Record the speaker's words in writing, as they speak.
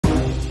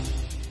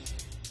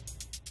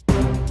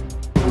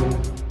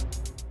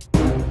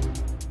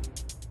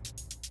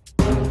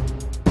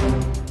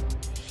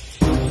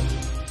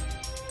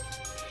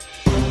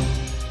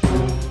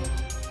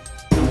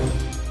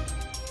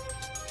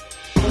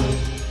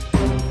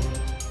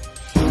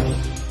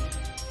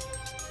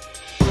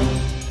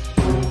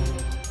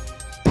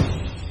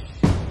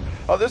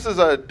Oh, this is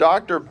a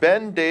Dr.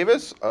 Ben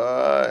Davis.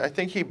 I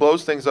think he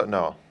blows things up.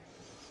 No,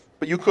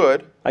 but you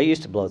could. I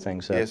used to blow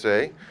things up.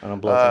 PSA. I don't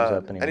blow things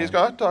up anymore. And he's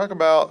going to talk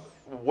about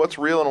what's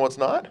real and what's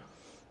not.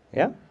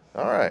 Yeah.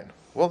 All right.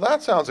 Well,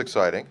 that sounds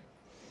exciting.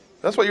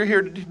 That's what you're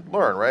here to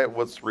learn, right?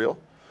 What's real?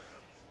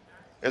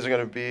 Is it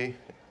going to be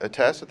a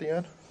test at the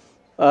end?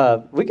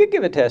 We could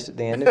give a test at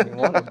the end if you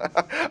wanted.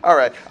 All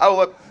right. I will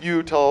let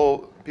you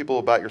tell people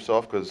about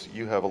yourself because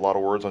you have a lot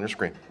of words on your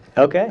screen.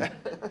 Okay.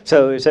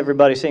 So is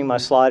everybody seeing my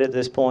slide at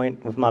this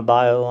point with my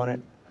bio on it?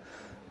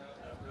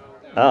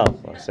 Oh,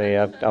 well, see,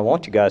 I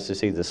want you guys to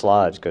see the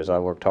slides because I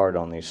worked hard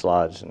on these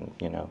slides, and,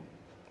 you know,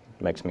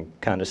 it makes me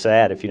kind of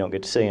sad if you don't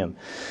get to see them.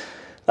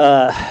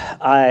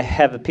 I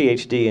have a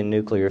PhD in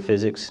nuclear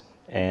physics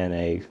and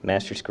a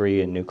master's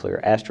degree in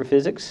nuclear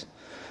astrophysics.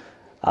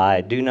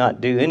 I do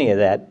not do any of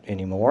that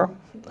anymore.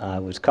 I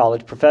was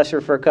college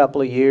professor for a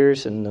couple of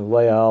years, and the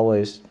way I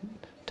always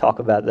talk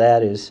about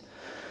that is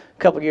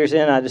a couple of years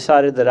in, I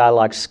decided that I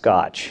like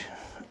scotch.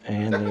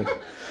 And the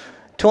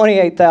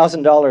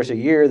 $28,000 a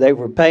year they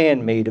were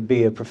paying me to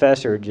be a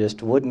professor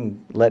just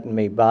wouldn't let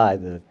me buy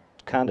the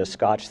kind of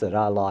scotch that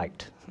I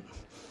liked.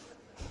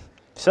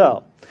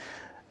 So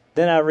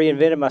then I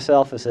reinvented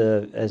myself as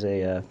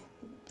a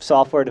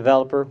software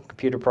developer,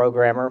 computer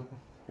programmer,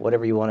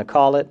 whatever you want to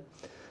call it.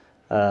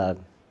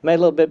 Made a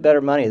little bit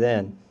better money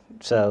then.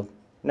 So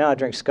now I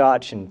drink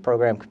scotch and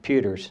program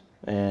computers.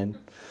 And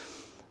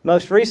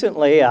most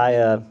recently, I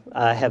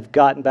have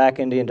gotten back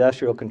into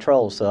industrial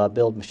controls. So I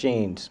build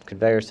machines,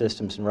 conveyor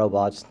systems, and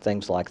robots, and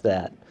things like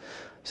that.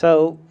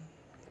 So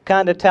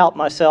kind of tout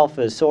myself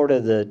as sort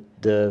of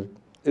the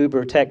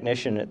uber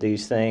technician at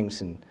these things,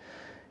 and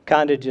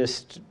kind of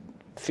just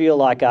feel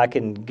like I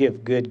can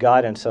give good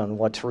guidance on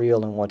what's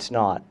real and what's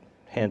not,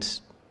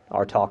 hence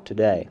our talk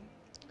today.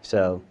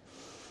 So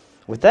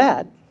with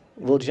that,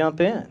 we'll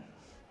jump in.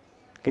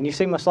 Can you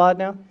see my slide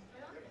now?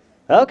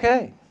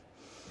 Okay.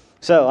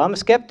 So I'm a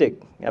skeptic.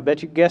 I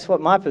bet you can guess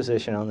what my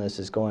position on this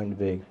is going to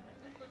be.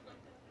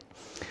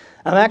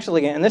 I'm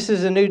actually, and this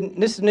is a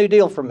new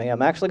deal for me.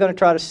 I'm actually going to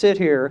try to sit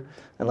here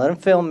and let them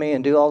film me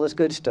and do all this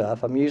good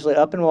stuff. I'm usually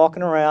up and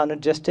walking around and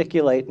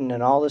gesticulating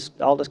and all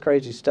this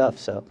crazy stuff.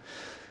 So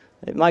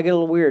it might get a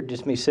little weird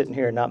just me sitting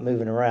here and not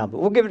moving around,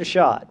 but we'll give it a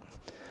shot.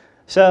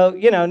 So,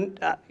 you know,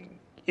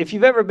 if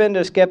you've ever been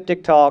to a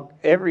skeptic talk,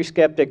 every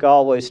skeptic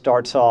always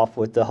starts off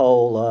with the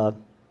whole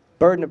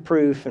burden of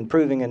proof and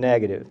proving a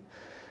negative.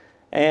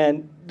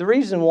 And the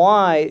reason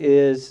why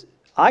is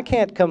I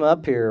can't come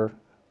up here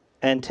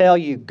and tell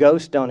you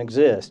ghosts don't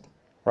exist,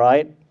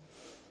 right?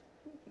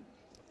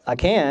 I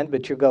can,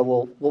 but you'll go,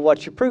 well,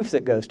 what's your proof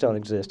that ghosts don't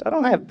exist? I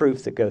don't have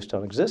proof that ghosts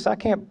don't exist. I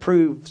can't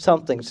prove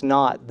something's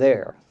not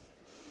there,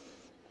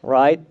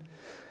 right?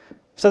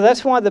 So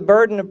that's why the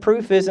burden of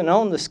proof isn't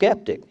on the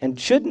skeptic, and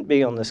shouldn't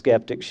be on the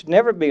skeptic, should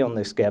never be on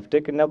the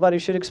skeptic, and nobody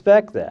should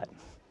expect that.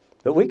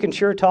 But we can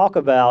sure talk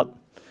about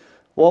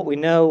what we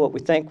know, what we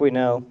think we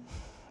know,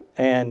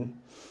 and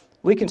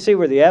we can see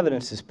where the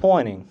evidence is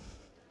pointing.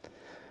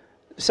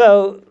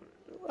 So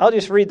I'll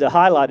just read the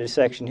highlighted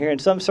section here. In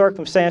some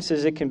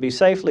circumstances, it can be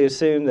safely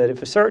assumed that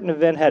if a certain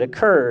event had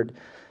occurred,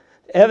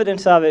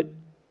 evidence of it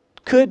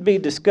could be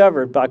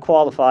discovered by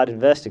qualified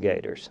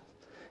investigators.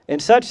 In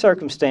such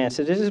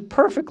circumstances, it is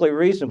perfectly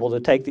reasonable to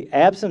take the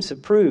absence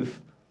of proof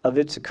of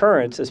its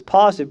occurrence as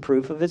positive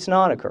proof of its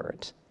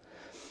non-occurrence.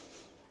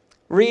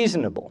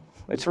 Reasonable.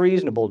 It's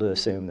reasonable to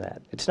assume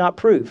that. It's not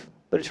proof,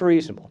 but it's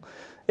reasonable.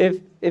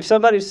 If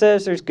somebody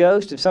says there's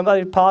ghosts, if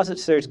somebody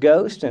posits there's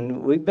ghosts,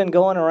 and we've been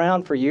going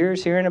around for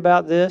years hearing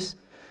about this,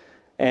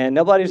 and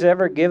nobody's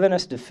ever given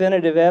us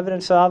definitive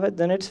evidence of it,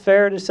 then it's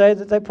fair to say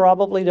that they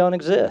probably don't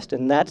exist,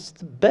 and that's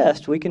the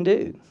best we can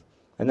do.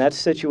 And that's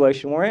the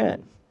situation we're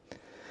in.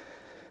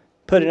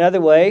 Put another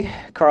way,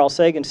 Carl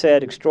Sagan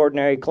said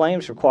extraordinary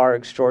claims require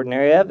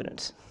extraordinary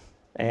evidence.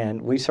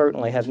 And we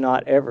certainly have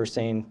not ever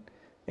seen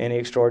any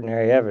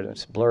extraordinary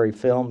evidence. Blurry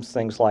films,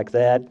 things like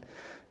that.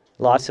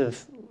 Lots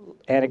of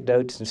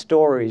anecdotes and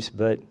stories,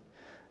 but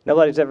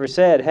nobody's ever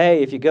said,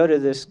 hey, if you go to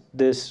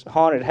this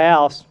haunted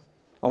house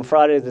on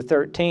Friday the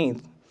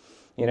 13th,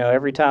 you know,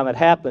 every time it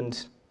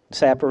happens,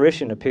 this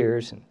apparition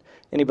appears and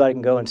anybody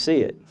can go and see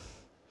it.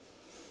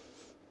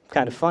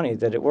 Kind of funny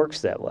that it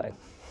works that way.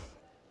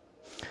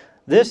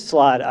 This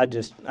slide I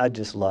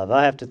just love.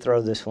 I have to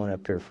throw this one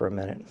up here for a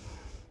minute.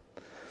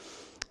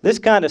 This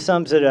kind of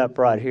sums it up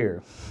right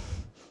here.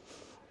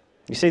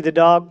 You see the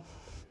dog?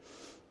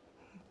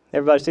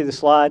 Everybody see the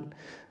slide?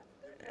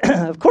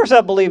 Of course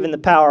I believe in the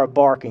power of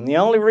barking. The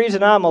only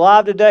reason I'm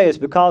alive today is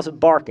because of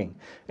barking.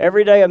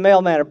 Every day a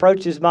mailman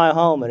approaches my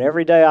home, and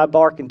every day I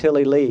bark until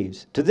he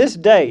leaves. To this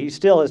day, he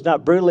still has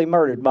not brutally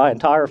murdered my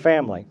entire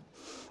family.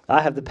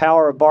 I have the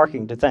power of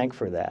barking to thank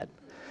for that.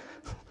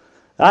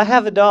 I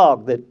have a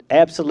dog that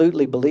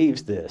absolutely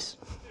believes this.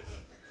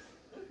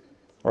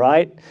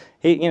 Right?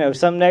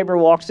 Some neighbor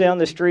walks down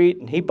the street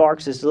and he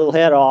barks his little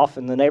head off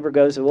and the neighbor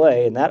goes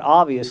away, and that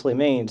obviously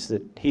means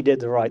that he did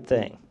the right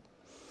thing.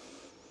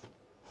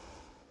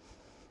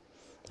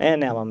 And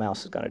now my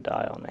mouse is going to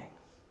die on me.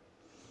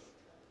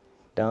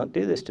 Don't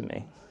do this to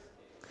me.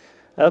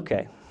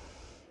 Okay.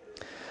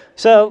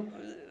 So,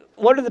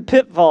 what are the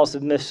pitfalls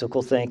of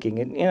mystical thinking?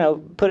 And, you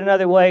know, put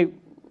another way,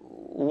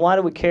 why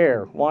do we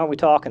care? Why are we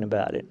talking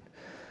about it?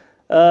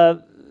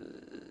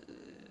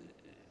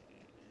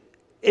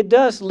 It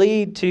does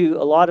lead to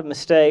a lot of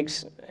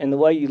mistakes in the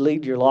way you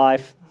lead your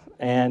life,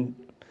 and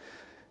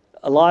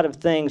a lot of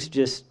things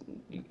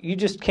you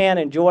just can't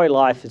enjoy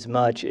life as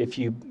much if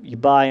you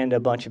buy into a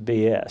bunch of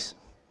BS.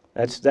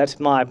 That's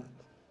my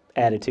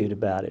attitude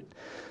about it.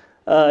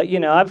 You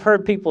know, I've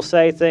heard people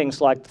say things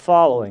like the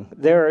following: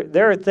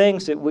 there are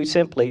things that we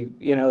simply,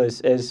 you know,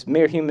 as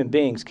mere human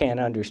beings can't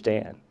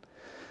understand.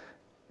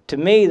 To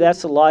me,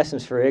 that's a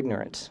license for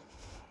ignorance.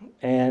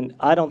 And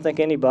I don't think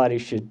anybody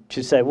should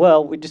say,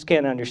 well, we just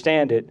can't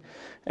understand it,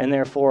 and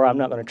therefore I'm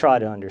not going to try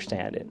to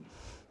understand it.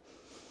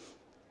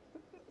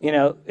 You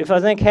know, if I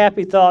think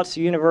happy thoughts,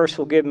 the universe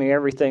will give me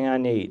everything I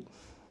need.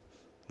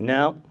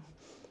 No.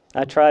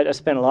 I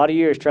spent a lot of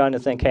years trying to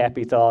think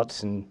happy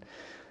thoughts, and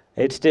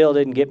it still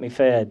didn't get me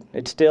fed.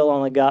 It still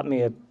only got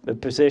me a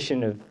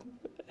position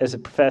as a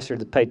professor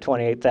that paid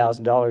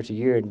 $28,000 a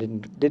year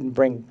and didn't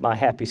bring my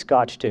happy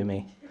scotch to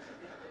me.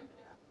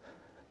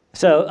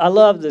 So I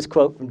love this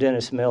quote from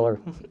Dennis Miller.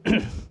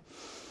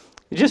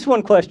 Just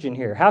one question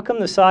here. How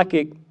come the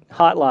psychic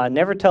hotline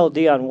never told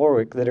Dionne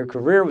Warwick that her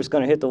career was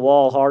going to hit the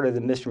wall harder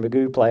than Mr.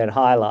 Magoo playing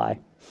High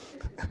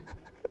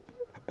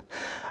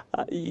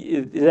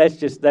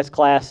That's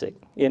classic.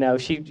 You know,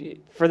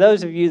 for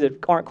those of you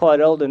that aren't quite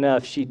old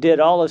enough, she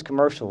did all those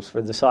commercials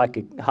for the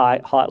psychic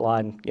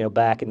hotline, you know,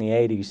 back in the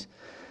 80s.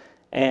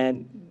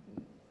 And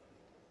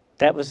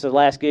that was the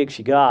last gig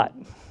she got,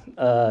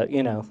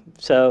 you know.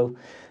 So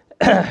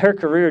her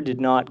career did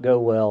not go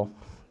well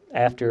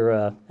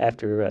after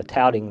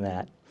touting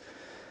that.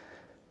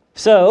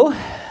 So,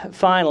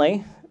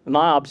 finally,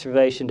 my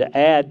observation to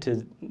add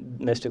to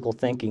mystical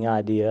thinking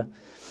idea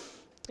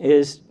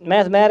is,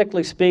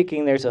 mathematically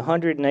speaking, there's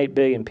 108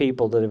 billion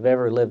people that have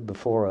ever lived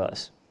before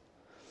us.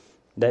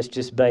 That's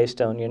just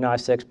based on your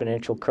nice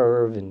exponential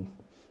curve and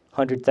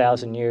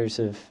 100,000 years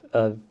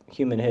of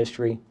human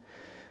history.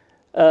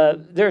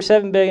 There are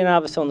 7 billion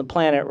of us on the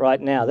planet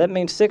right now. That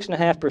means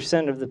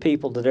 6.5% of the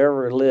people that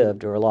ever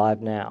lived are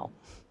alive now.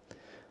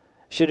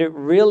 Should it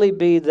really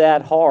be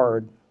that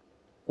hard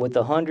with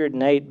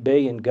 108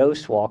 billion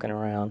ghosts walking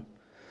around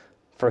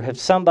for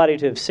somebody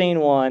to have seen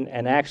one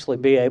and actually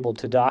be able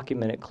to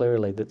document it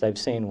clearly that they've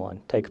seen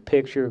one? Take a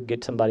picture,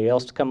 get somebody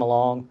else to come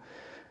along,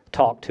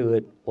 talk to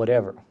it,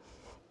 whatever.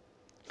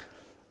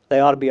 They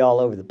ought to be all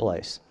over the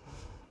place,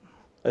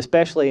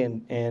 especially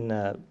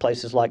in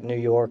places like New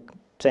York,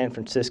 San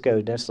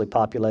Francisco, densely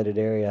populated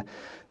area.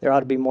 There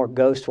ought to be more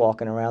ghosts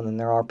walking around than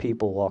there are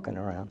people walking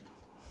around.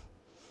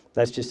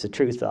 That's just the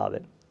truth of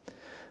it.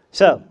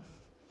 So,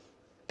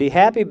 be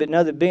happy, but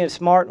know that being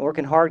smart and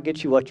working hard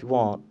gets you what you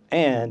want.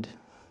 And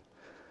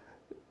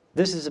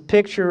this is a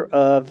picture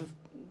of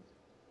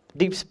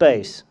deep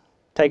space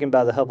taken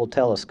by the Hubble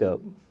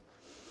telescope.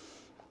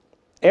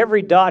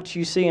 Every dot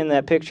you see in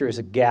that picture is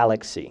a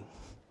galaxy,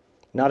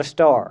 not a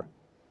star,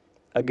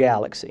 a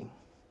galaxy.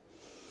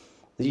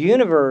 The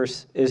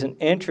universe is an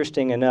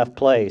interesting enough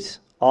place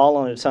all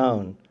on its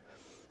own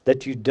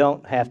that you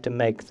don't have to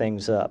make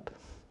things up.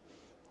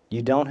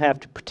 You don't have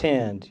to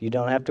pretend. You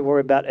don't have to worry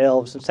about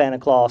elves and Santa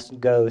Claus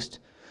and ghosts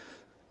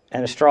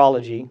and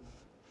astrology.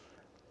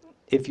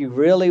 If you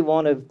really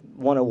want to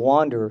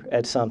wonder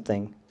at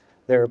something,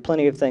 there are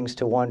plenty of things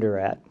to wonder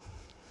at.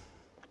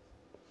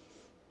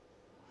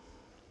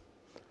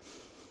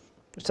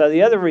 So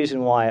the other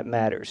reason why it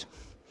matters.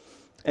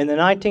 In the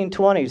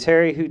 1920s,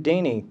 Harry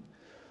Houdini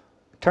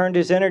turned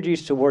his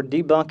energies toward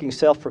debunking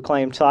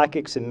self-proclaimed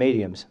psychics and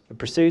mediums, a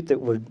pursuit that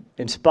would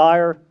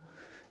inspire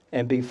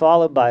and be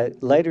followed by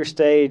later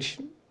stage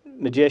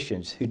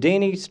magicians.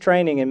 Houdini's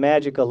training in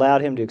magic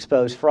allowed him to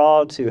expose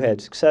frauds who had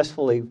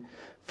successfully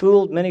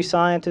fooled many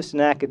scientists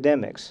and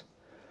academics.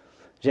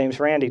 James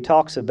Randi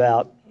talks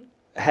about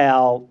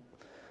how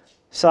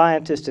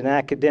scientists and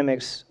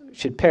academics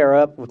should pair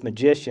up with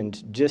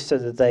magicians just so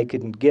that they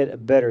can get a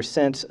better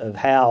sense of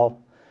how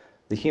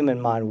the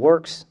human mind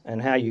works and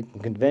how you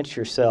can convince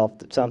yourself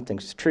that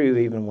something's true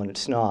even when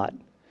it's not.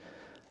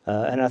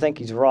 And I think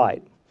he's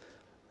right.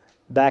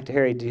 Back to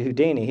Harry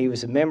Houdini, he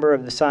was a member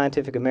of the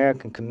Scientific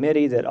American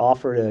Committee that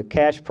offered a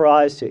cash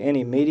prize to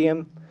any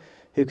medium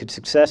who could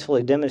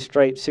successfully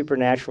demonstrate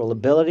supernatural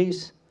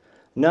abilities.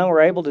 None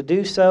were able to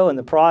do so, and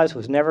the prize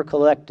was never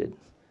collected.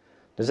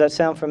 Does that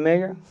sound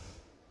familiar?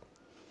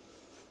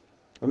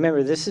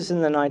 Remember, this is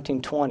in the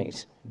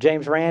 1920s.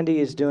 James Randi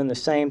is doing the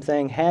same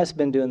thing, has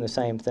been doing the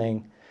same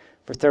thing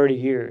for 30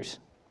 years,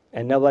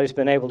 and nobody's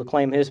been able to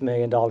claim his $1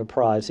 million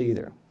prize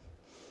either.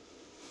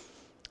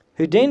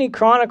 Houdini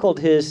chronicled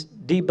his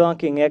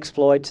debunking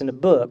exploits in a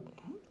book,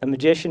 A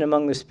Magician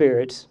Among the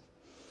Spirits.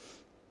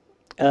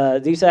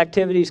 These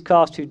activities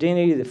cost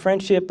Houdini the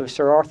friendship of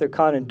Sir Arthur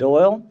Conan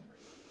Doyle.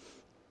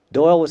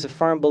 Doyle was a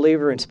firm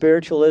believer in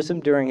spiritualism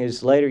during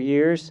his later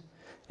years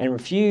and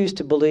refused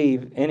to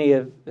believe any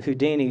of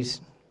Houdini's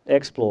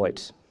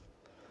exploits.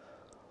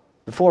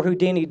 Before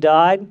Houdini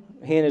died,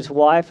 he and his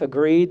wife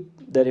agreed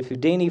that if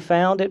Houdini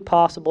found it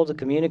possible to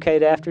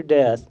communicate after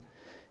death,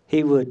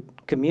 he would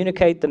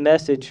communicate the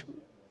message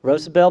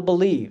Roosevelt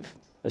believed,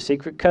 a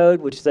secret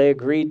code which they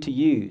agreed to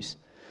use.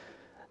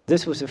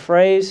 This was a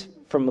phrase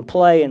from a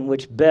play in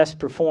which Bess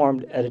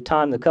performed at a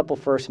time the couple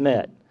first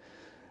met.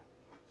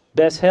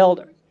 Bess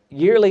held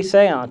yearly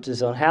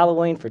seances on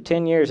Halloween for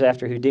 10 years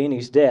after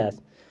Houdini's death.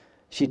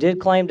 She did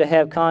claim to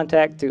have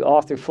contact through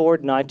Arthur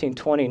Ford in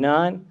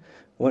 1929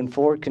 when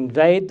Ford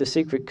conveyed the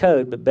secret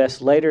code, but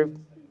Bess later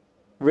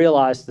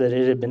realized that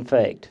it had been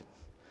faked.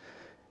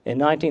 In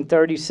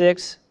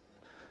 1936,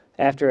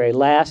 after a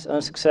last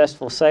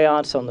unsuccessful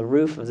seance on the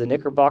roof of the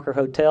Knickerbocker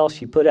Hotel,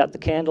 she put out the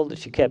candle that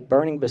she kept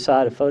burning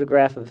beside a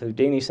photograph of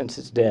Houdini since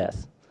his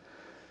death.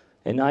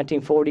 In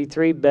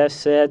 1943, Bess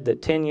said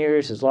that 10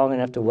 years is long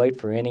enough to wait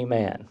for any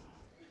man.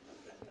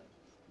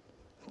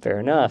 Fair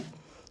enough.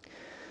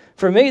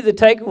 For me, the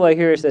takeaway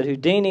here is that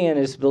Houdini and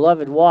his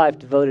beloved wife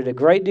devoted a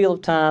great deal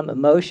of time,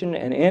 emotion,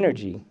 and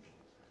energy,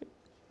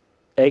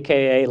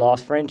 aka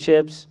lost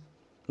friendships,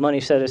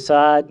 money set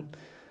aside,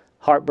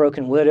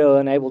 heartbroken widow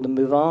unable to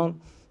move on,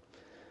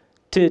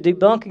 to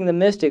debunking the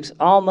mystics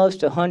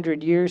almost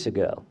 100 years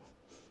ago.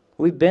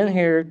 We've been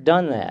here,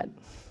 done that.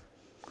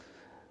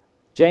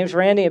 James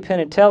Randi and Penn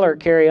and Teller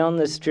carry on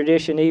this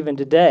tradition even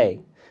today.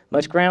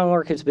 Much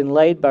groundwork has been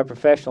laid by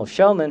professional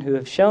showmen who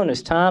have shown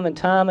us time and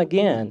time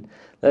again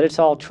that it's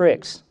all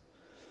tricks.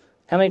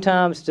 How many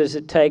times does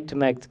it take to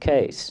make the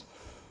case?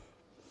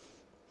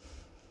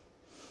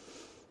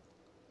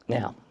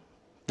 Now,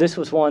 this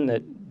was one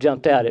that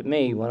jumped out at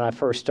me when I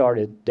first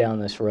started down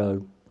this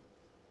road,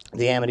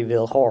 the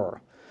Amityville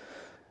Horror.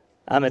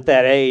 I'm at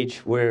that age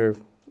where,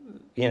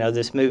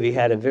 this movie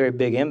had a very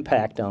big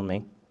impact on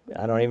me.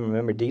 I don't even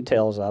remember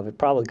details of it,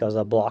 probably because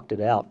I blocked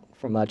it out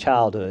from my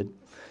childhood.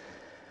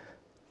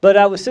 But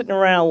I was sitting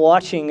around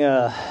watching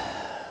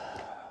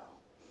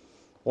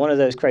one of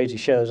those crazy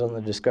shows on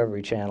the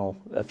Discovery Channel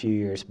a few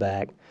years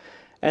back,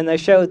 and they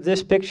showed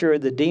this picture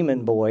of the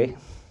demon boy,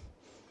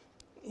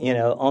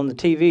 on the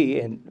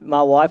TV, and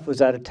my wife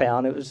was out of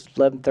town. It was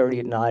 11:30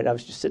 at night. I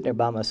was just sitting there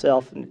by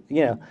myself, and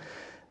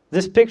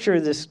this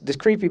picture, this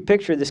creepy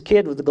picture, this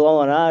kid with the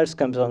glowing eyes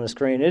comes on the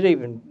screen. It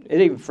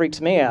even freaks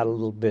me out a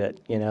little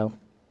bit,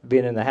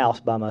 being in the house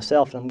by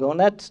myself, and I'm going,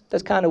 that's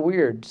kind of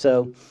weird.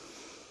 So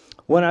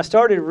when I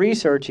started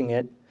researching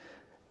it,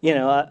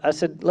 I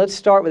said, let's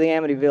start with the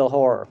Amityville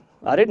Horror.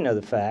 I didn't know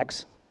the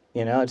facts.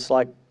 It's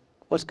like,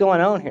 what's going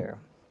on here?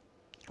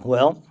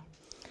 Well,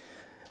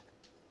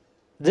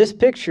 this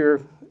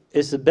picture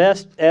is the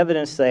best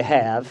evidence they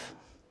have,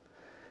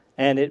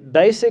 and it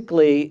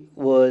basically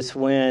was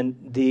when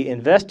the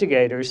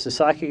investigators, the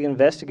psychic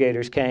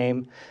investigators,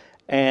 came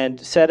and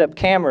set up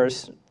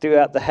cameras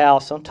throughout the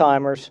house on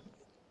timers.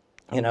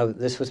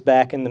 This was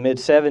back in the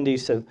mid-'70s,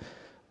 so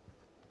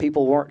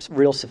people weren't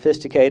real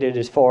sophisticated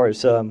as far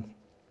as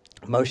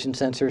motion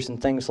sensors and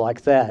things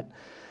like that.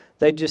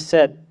 They just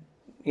set,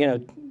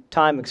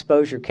 time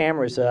exposure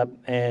cameras up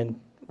and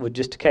would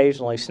just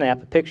occasionally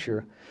snap a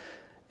picture.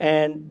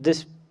 And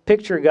this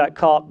picture got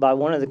caught by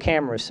one of the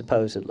cameras,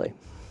 supposedly.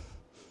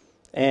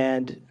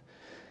 And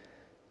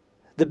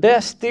the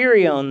best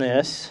theory on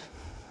this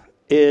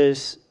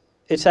is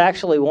it's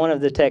actually one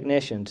of the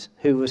technicians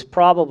who was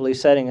probably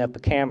setting up a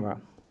camera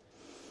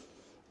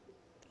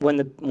when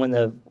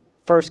the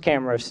first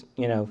camera,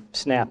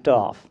 snapped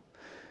off.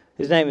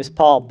 His name is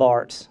Paul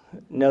Bartz.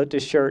 Note the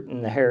shirt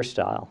and the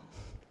hairstyle.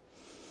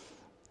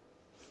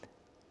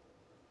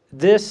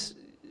 This,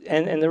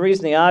 and the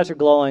reason the eyes are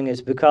glowing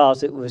is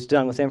because it was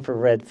done with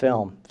infrared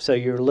film. So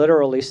you're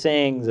literally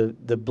seeing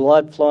the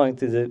blood flowing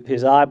through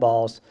his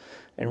eyeballs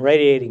and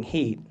radiating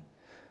heat.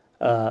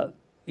 So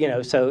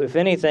if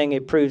anything,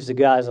 it proves the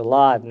guy's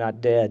alive, not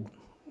dead,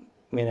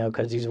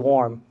 because he's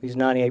warm. He's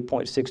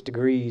 98.6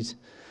 degrees.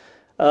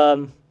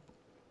 But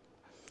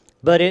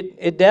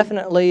it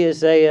definitely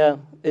is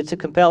it's a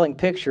compelling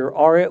picture,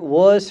 or it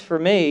was for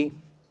me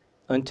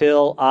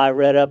until I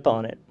read up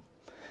on it.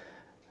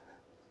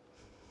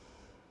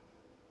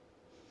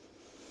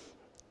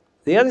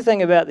 The other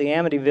thing about the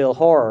Amityville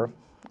Horror,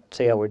 let's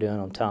see how we're doing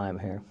on time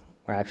here.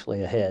 We're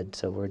actually ahead,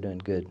 so we're doing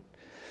good.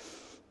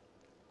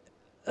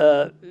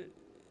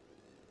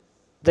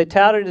 They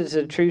touted it as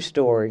a true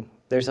story.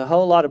 There's a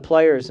whole lot of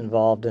players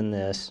involved in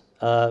this.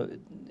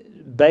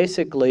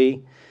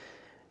 Basically,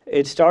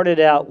 it started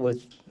out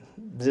with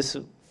this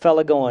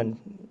fella going,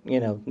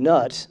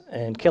 nuts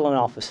and killing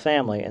off his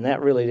family, and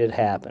that really did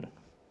happen.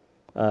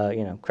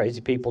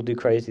 Crazy people do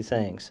crazy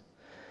things.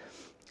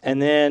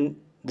 And then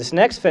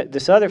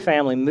this other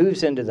family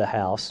moves into the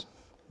house.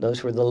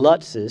 Those were the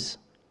Lutzes,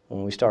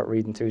 when we start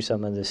reading through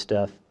some of this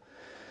stuff.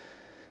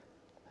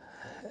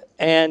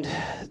 And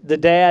the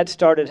dad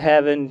started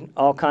having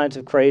all kinds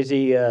of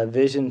crazy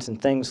visions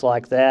and things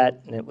like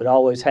that, and it would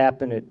always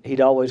happen.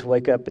 He'd always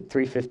wake up at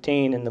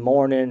 3:15 in the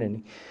morning,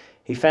 and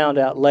he found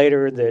out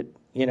later that,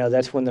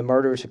 that's when the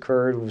murders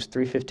occurred, was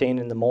 3:15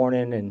 in the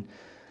morning, and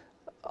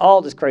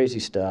all this crazy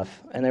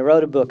stuff. And they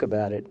wrote a book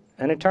about it.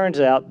 And it turns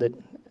out that,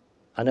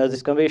 I know this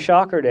is going to be a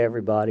shocker to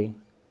everybody,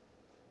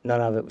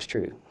 none of it was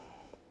true.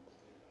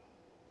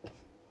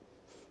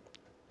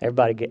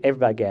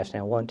 Everybody gasp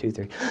now. 1, 2,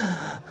 3.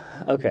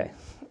 Okay.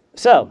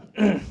 So,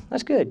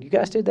 that's good. You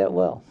guys did that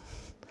well.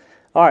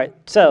 All right.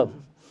 So,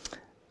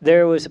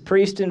 there was a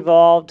priest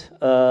involved.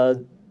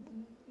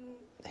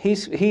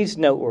 He's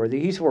noteworthy.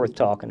 He's worth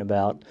talking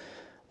about.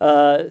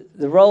 The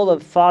role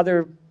of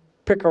Father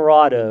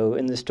Picarato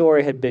in the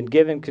story had been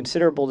given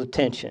considerable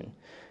attention.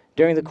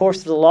 During the course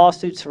of the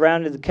lawsuit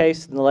surrounding the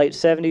case in the late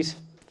 70s,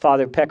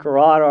 Father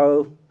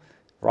Picarato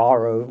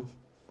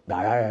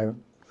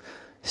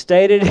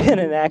stated in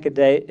an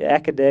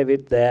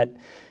affidavit that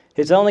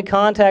his only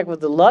contact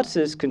with the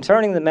Lutzes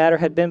concerning the matter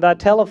had been by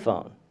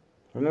telephone.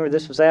 Remember,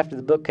 this was after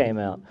the book came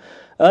out.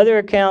 Other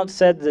accounts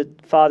said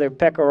that Father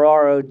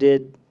Pecoraro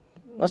did,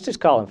 let's just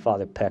call him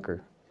Father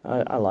Pecker.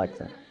 I like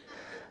that.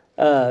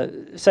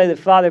 Say that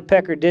Father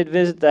Pecker did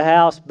visit the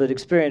house but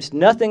experienced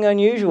nothing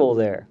unusual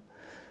there.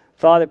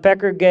 Father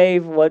Pecker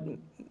gave what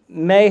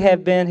may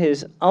have been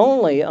his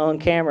only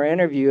on-camera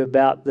interview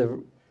about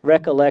the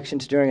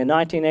recollections during a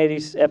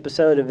 1980s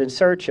episode of In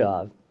Search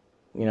Of.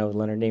 You know,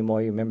 Leonard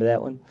Nimoy, you remember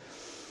that one?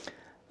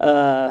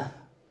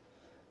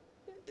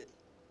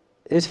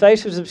 His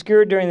face was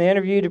obscured during the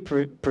interview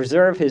to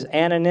preserve his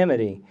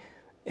anonymity.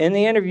 In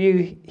the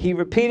interview, he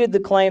repeated the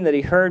claim that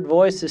he heard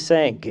voices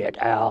saying, "Get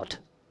out,"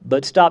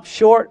 but stopped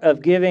short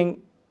of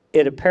giving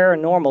it a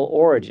paranormal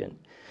origin.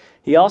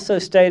 He also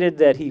stated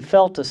that he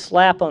felt a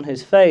slap on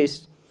his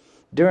face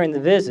during the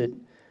visit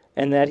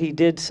and that he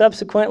did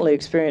subsequently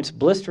experience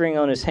blistering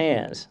on his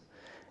hands.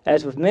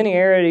 As with many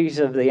areas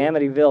of the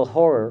Amityville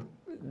horror,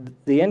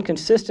 the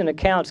inconsistent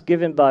accounts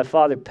given by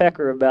Father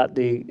Pecker about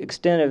the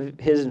extent of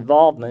his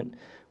involvement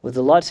with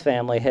the Lutz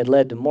family had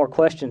led to more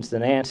questions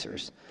than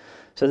answers.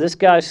 So this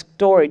guy's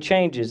story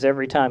changes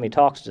every time he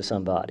talks to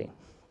somebody.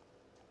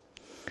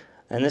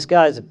 And this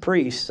guy's a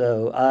priest,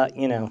 so,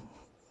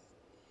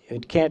 you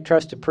can't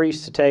trust a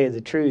priest to tell you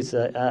the truth.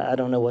 I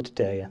don't know what to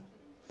tell you.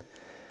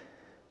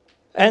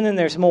 And then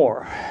there's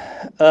more.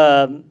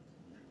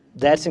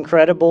 That's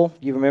Incredible.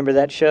 You remember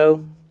that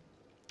show?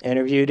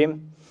 Interviewed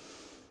him.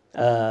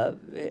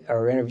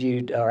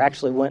 Or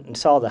actually went and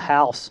saw the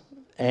house.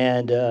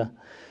 And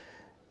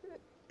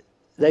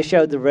they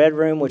showed the Red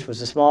Room, which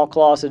was a small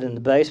closet in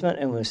the basement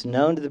and was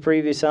known to the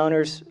previous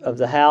owners of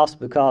the house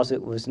because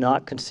it was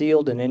not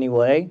concealed in any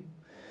way.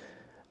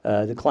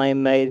 The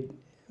claim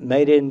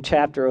made in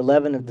Chapter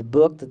 11 of the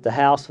book that the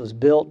house was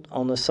built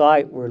on the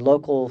site where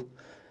local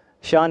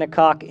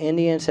Shinnecock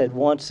Indians had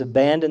once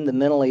abandoned the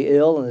mentally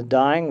ill and the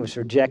dying was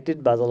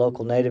rejected by the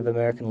local Native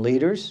American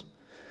leaders.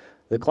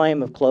 The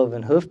claim of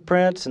cloven hoof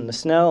prints in the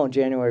snow on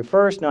January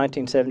 1st,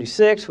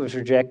 1976 was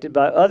rejected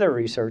by other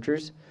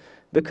researchers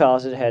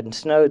because it hadn't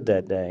snowed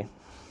that day.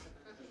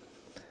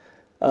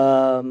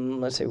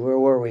 Let's see, where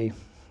were we?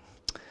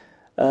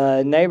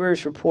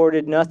 Neighbors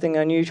reported nothing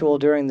unusual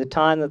during the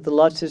time that the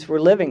Lutzes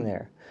were living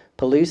there.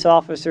 Police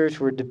officers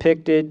were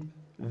depicted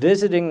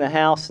visiting the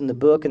house in the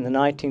book in the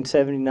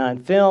 1979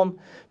 film,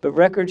 but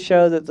records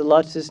show that the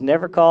Lutzes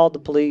never called the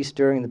police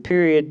during the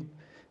period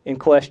in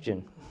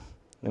question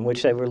in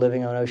which they were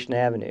living on Ocean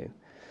Avenue.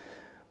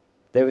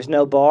 There was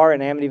no bar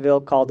in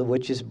Amityville called the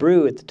Witch's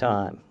Brew at the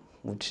time,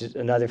 which is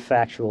another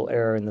factual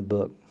error in the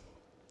book.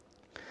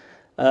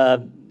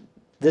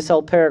 This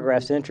whole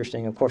paragraph's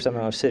interesting. Of course, I'm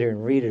not going to sit here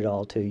and read it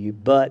all to you,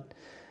 but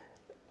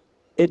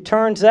it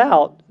turns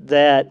out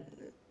that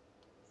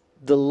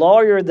the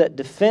lawyer that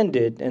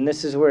defended, and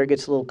this is where it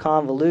gets a little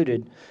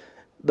convoluted,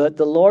 but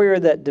the lawyer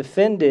that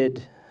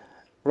defended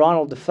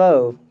Ronald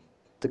Defoe,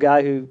 the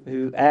guy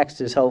who axed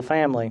his whole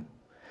family,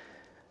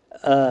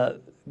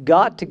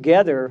 got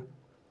together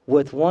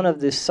with one of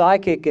the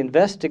psychic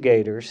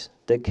investigators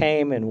that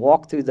came and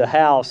walked through the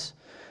house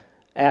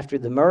after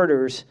the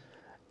murders,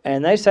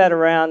 and they sat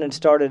around and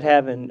started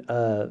having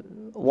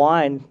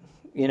wine,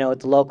 at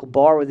the local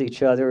bar with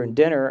each other and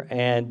dinner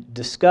and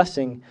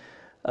discussing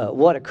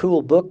what a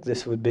cool book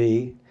this would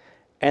be.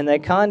 And they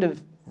kind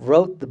of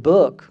wrote the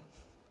book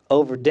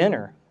over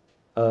dinner,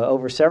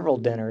 over several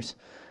dinners.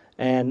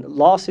 And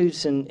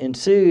lawsuits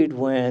ensued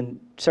when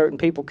certain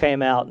people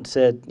came out and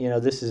said,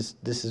 this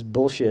is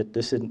bullshit.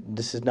 This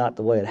is not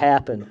the way it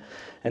happened.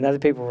 And other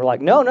people were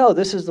like, no,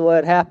 this is the way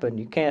it happened.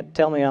 You can't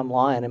tell me I'm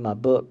lying in my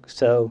book.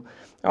 So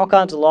all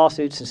kinds of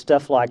lawsuits and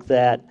stuff like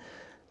that.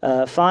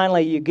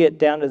 Finally, you get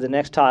down to the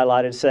next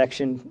highlighted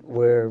section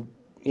where,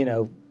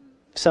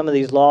 some of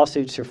these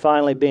lawsuits are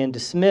finally being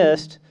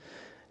dismissed,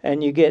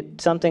 and you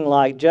get something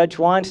like Judge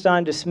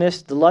Weinstein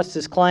dismissed the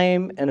Lutz's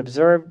claim and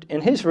observed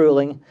in his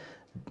ruling,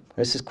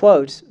 this is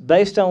quotes,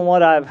 "Based on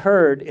what I've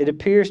heard, it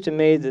appears to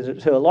me that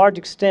to a large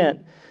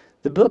extent,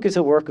 the book is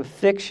a work of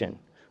fiction,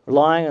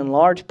 relying in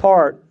large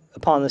part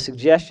upon the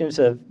suggestions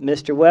of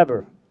Mr.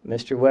 Weber."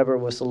 Mr. Weber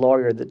was the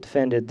lawyer that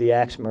defended the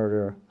axe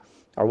murderer,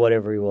 or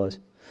whatever he was.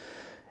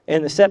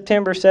 In the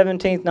September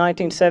 17,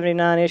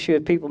 1979 issue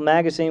of People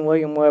magazine,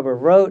 William Weber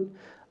wrote,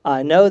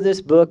 "I know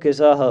this book is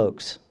a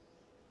hoax.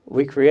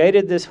 We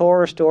created this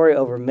horror story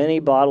over many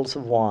bottles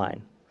of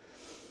wine.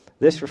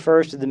 This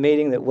refers to the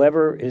meeting that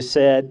Weber is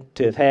said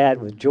to have had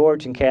with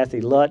George and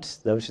Kathy Lutz,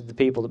 those are the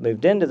people that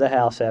moved into the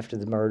house after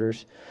the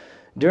murders,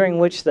 during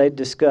which they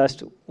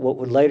discussed what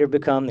would later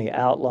become the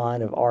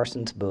outline of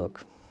Arson's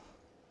book.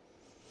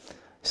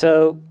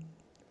 So,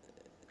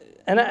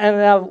 and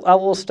I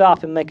will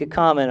stop and make a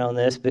comment on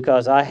this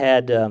because I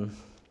had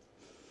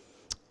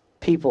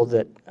people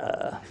that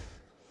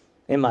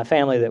in my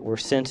family that were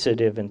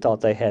sensitive and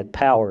thought they had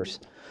powers.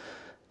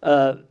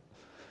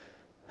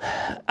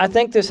 I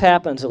think this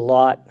happens a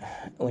lot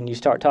when you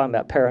start talking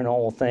about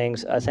paranormal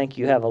things. I think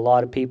you have a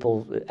lot of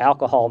people,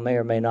 alcohol may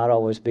or may not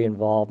always be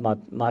involved.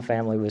 My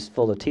family was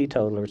full of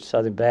teetotalers,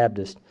 Southern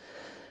Baptist.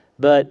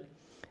 But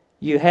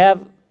you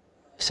have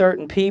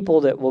certain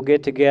people that will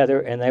get together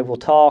and they will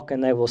talk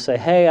and they will say,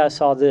 hey, I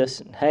saw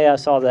this, and hey, I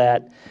saw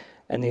that.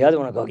 And the other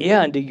one will go,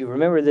 yeah, and do you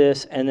remember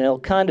this? And they'll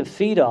kind of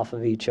feed off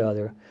of each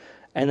other.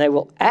 And they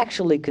will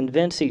actually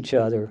convince each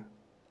other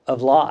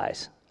of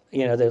lies.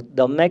 You know,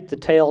 they'll make the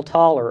tale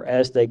taller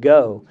as they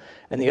go.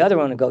 And the other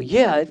one will go,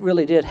 yeah, it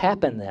really did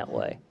happen that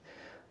way.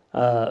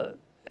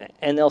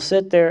 And they'll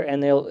sit there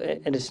and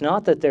and it's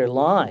not that they're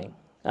lying.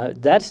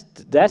 That's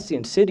the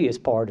insidious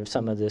part of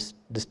some of this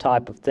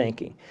type of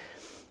thinking.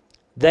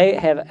 They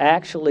have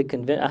actually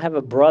convinced, I have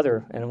a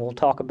brother, and we'll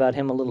talk about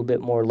him a little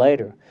bit more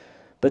later,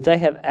 but they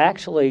have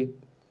actually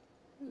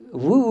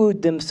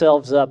woo-wooed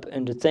themselves up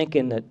into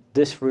thinking that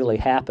this really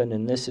happened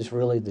and this is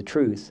really the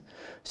truth.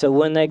 So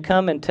when they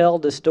come and tell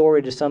the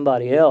story to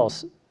somebody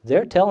else,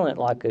 they're telling it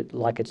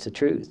like it's the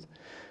truth,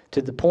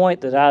 to the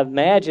point that I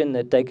imagine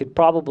that they could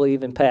probably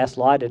even pass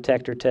lie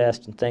detector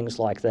tests and things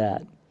like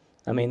that.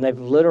 I mean, they've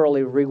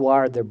literally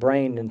rewired their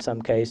brain in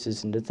some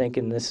cases into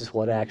thinking this is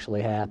what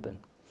actually happened.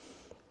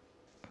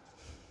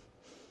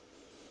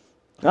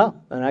 Oh,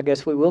 and I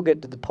guess we will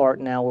get to the part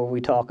now where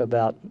we talk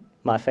about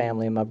my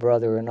family and my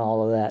brother and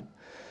all of that.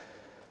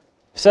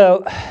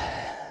 So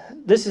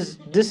this is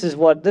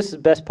the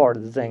best part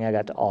of the thing I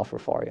got to offer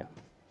for you.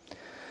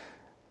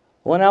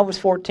 When I was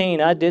 14,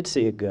 I did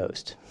see a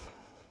ghost.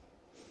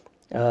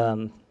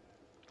 I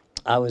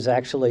was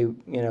actually,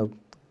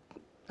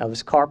 I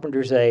was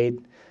carpenter's aide.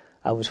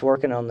 I was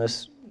working on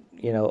this,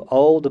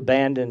 old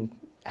abandoned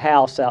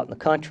house out in the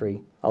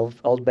country,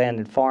 old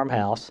abandoned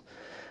farmhouse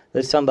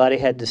that somebody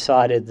had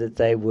decided that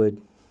they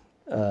would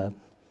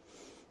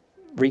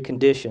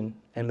recondition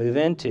and move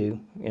into.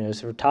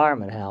 It's a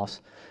retirement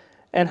house.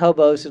 And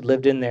hobos had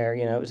lived in there.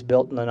 It was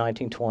built in the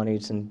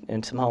 1920s,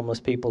 and some homeless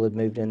people had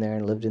moved in there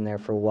and lived in there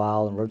for a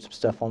while and wrote some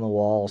stuff on the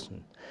walls.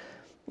 And,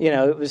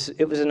 it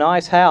was a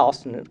nice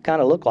house, and it kind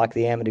of looked like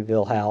the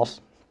Amityville house.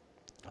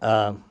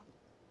 But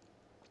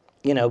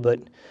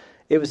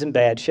it was in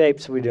bad shape,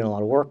 so we were doing a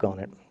lot of work on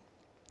it.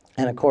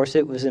 And, of course,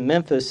 it was in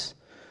Memphis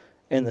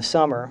in the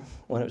summer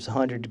when it was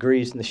 100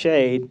 degrees in the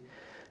shade,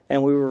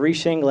 and we were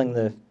re-shingling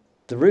the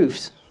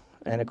roofs.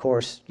 And, of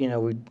course,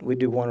 we'd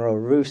do one row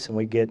of roofs, and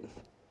we'd get,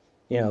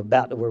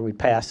 about to where we'd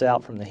pass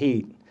out from the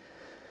heat.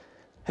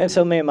 And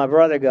so me and my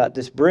brother got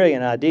this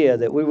brilliant idea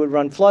that we would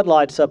run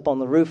floodlights up on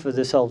the roof of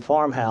this old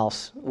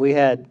farmhouse. We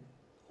had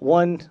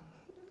one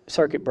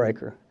circuit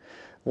breaker,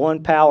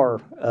 one power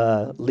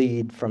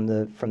lead from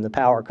the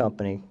power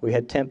company. We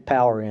had temp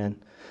power in.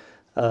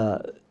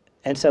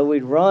 And so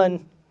we'd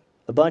run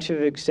a bunch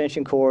of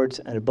extension cords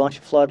and a bunch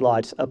of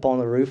floodlights up on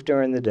the roof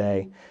during the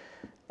day.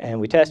 And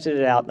we tested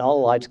it out, and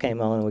all the lights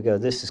came on, and we go,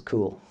 this is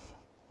cool.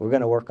 We're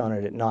going to work on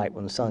it at night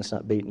when the sun's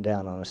not beating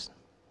down on us.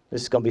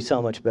 This is going to be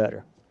so much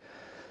better.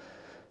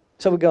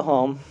 So we go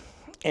home,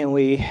 and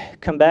we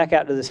come back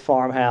out to this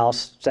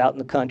farmhouse. It's out in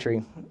the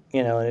country,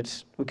 and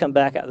we come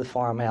back out to the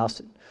farmhouse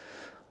at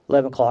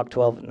 11 o'clock,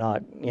 12 at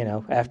night,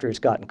 after it's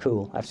gotten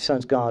cool. After the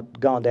sun's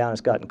gone down,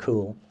 it's gotten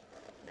cool.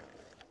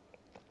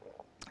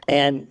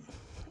 And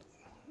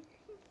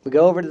we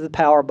go over to the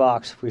power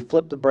box. We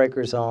flip the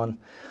breakers on.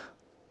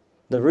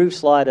 The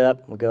roofs light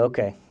up. We go,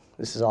 okay,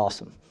 this is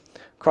awesome.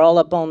 Crawl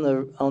up on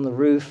the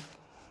roof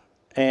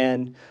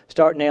and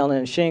start nailing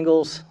in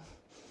shingles.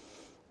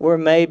 We're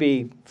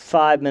maybe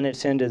 5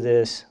 minutes into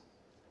this,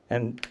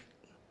 and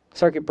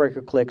circuit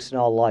breaker clicks and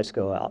all the lights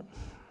go out.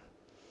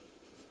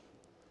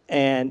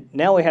 And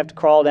now we have to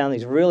crawl down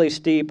these really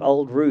steep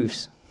old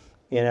roofs,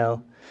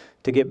 to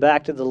get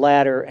back to the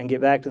ladder and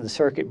get back to the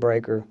circuit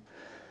breaker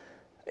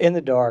in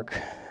the dark.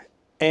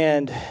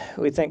 And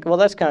we think, well,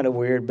 that's kind of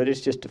weird, but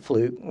it's just a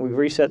fluke. We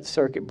reset the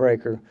circuit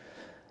breaker,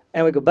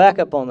 and we go back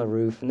up on the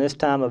roof, and this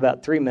time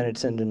about 3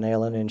 minutes into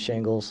nailing in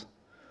shingles,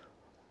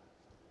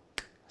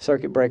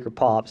 circuit breaker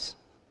pops,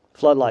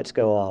 floodlights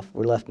go off,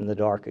 we're left in the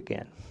dark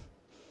again.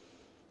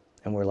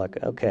 And we're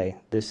like, okay,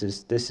 this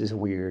is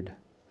weird.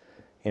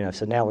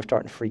 So now we're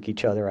starting to freak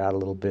each other out a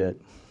little bit.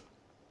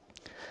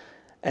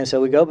 And so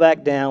we go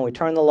back down, we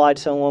turn the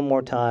lights on one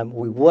more time,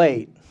 we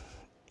wait,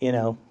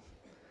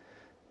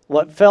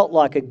 what felt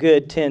like a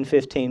good 10,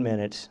 15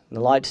 minutes, and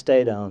the lights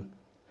stayed on.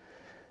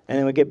 And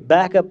then we get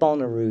back up on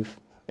the roof,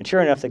 and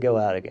sure enough, they go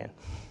out again,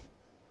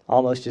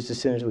 almost just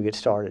as soon as we get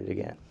started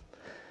again.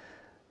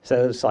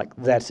 So it's like,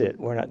 that's it,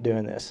 we're not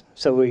doing this.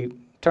 So we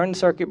turn the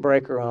circuit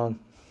breaker on,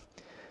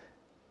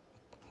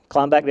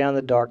 climb back down in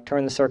the dark,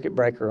 turn the circuit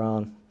breaker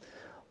on,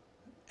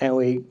 and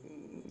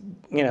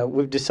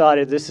we've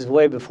decided, this is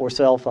way before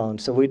cell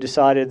phones, so we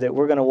decided that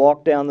we're going to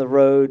walk down the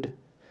road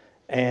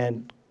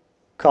and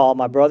call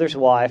my brother's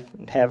wife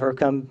and have her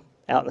come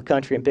out in the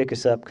country and pick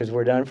us up because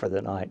we're done for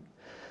the night.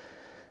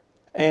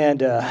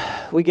 And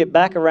we get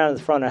back around to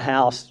the front of the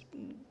house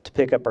to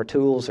pick up our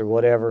tools or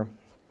whatever,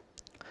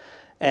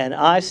 and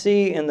I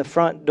see in the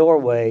front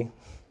doorway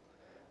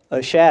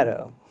a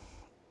shadow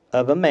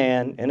of a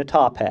man in a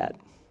top hat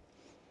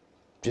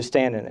just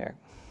standing there.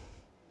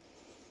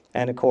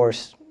 And of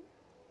course,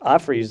 I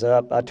freeze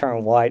up, I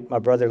turn white, my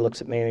brother looks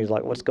at me and he's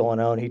like, what's going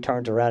on? He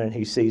turns around and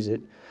he sees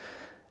it,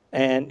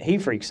 and he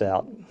freaks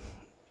out.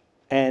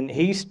 And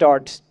he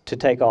starts to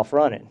take off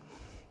running.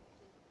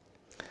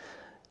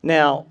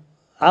 Now,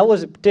 I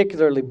wasn't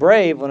particularly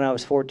brave when I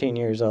was 14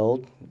 years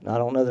old. I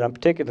don't know that I'm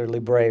particularly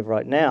brave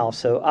right now,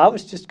 so I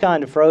was just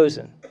kind of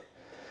frozen.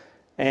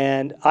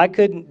 And I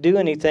couldn't do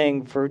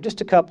anything for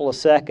just a couple of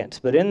seconds.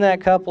 But in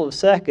that couple of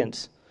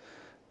seconds,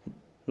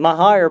 my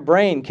higher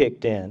brain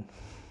kicked in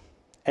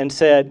and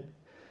said,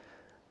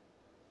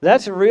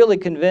 that's a really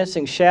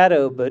convincing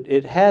shadow, but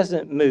it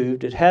hasn't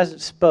moved, it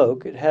hasn't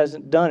spoke, it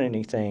hasn't done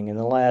anything in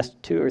the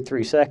last 2 or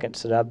 3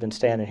 seconds that I've been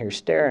standing here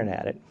staring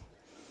at it.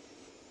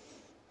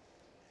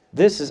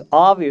 This has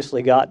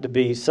obviously got to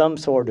be some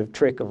sort of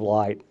trick of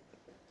light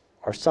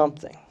or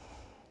something.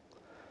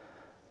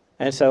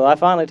 And so I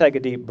finally take a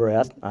deep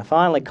breath. I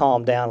finally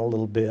calm down a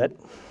little bit.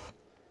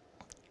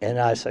 And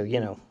I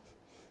say,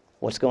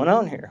 what's going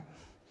on here?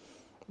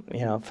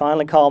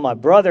 Finally call my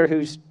brother,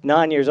 who's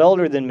 9 years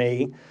older than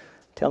me,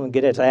 tell him to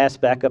get his ass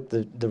back up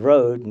the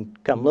road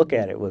and come look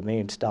at it with me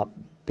and stop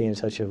being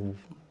such a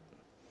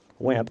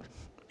wimp.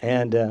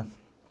 And,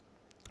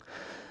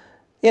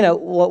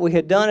 what we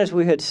had done is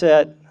we had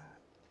set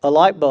a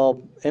light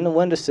bulb in the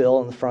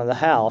windowsill in the front of the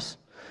house.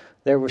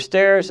 There were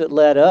stairs that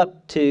led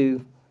up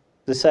to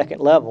the second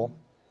level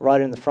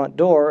right in the front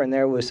door, and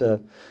there was a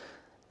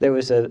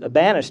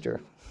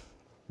banister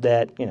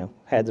that,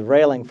 had the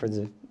railing for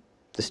the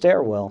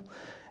stairwell,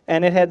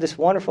 and it had this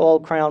wonderful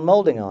old crown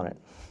molding on it.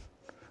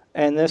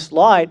 And this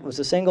light was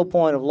a single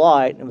point of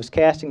light, and it was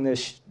casting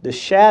the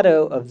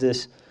shadow of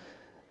this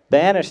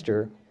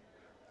banister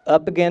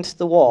up against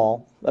the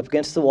wall, up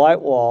against the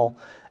white wall,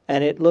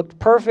 and it looked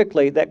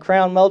perfectly, that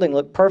crown molding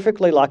looked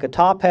perfectly like a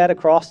top hat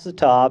across the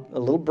top, a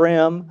little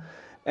brim,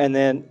 and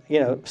then,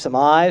 some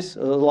eyes,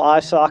 a little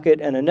eye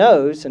socket, and a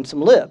nose, and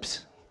some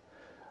lips,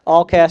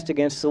 all cast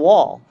against the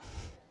wall.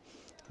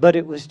 But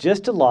it was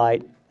just a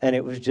light, and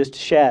it was just a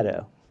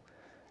shadow.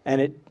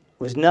 And it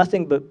was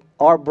nothing but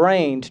our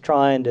brains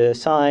trying to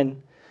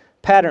assign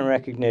pattern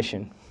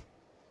recognition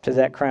to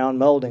that crown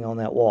molding on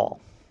that wall.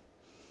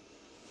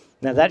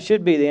 Now, that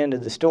should be the end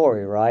of the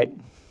story, right?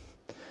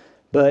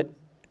 But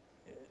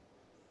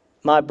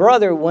my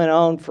brother went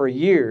on for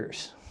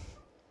years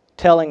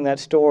telling that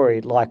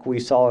story like we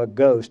saw a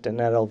ghost in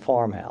that old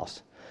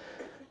farmhouse.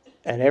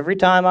 And every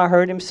time I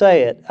heard him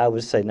say it, I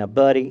would say, now,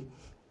 buddy,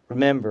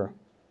 remember,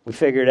 we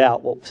figured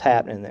out what was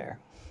happening there.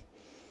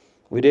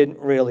 We didn't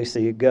really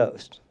see a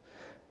ghost.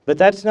 But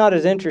that's not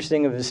as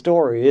interesting of a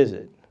story, is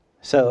it?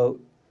 So,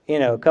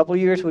 a couple of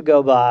years would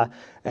go by,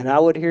 and I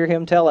would hear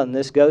him telling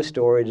this ghost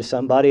story to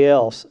somebody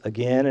else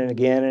again and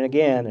again and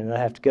again, and I'd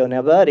have to go,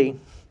 now, buddy,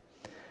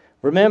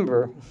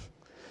 remember,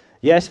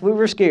 yes, we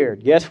were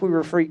scared. Yes, we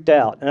were freaked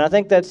out. And I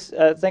think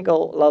a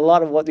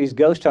lot of what these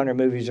ghost hunter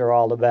movies are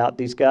all about,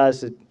 these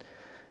guys that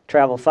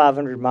travel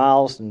 500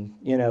 miles and,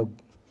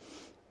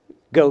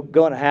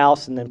 go in a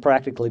house and then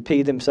practically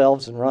pee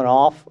themselves and run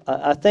off.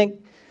 I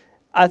think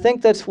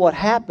that's what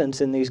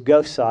happens in these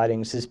ghost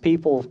sightings is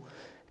people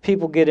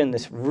get in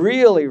this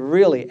really,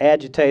 really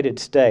agitated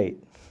state,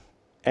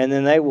 and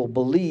then they will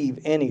believe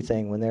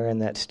anything when they're in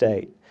that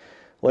state.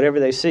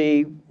 Whatever they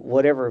see,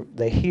 whatever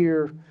they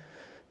hear,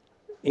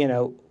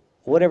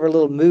 whatever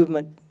little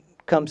movement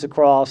comes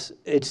across,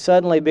 it's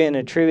suddenly being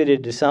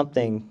attributed to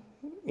something,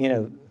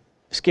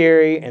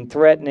 scary and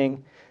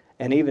threatening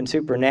and even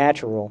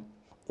supernatural,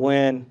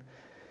 when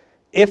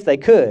if they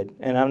could,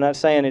 and I'm not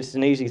saying it's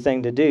an easy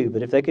thing to do,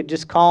 but if they could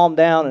just calm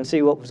down and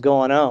see what was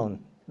going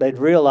on, they'd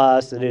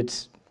realize that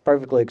it's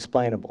perfectly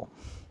explainable.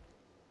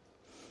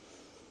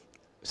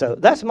 So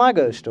that's my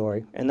ghost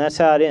story, and that's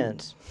how it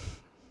ends.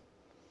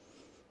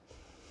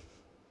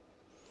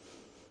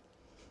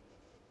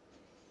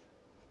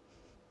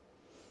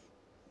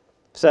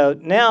 So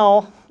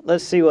now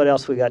let's see what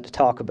else we got to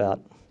talk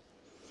about.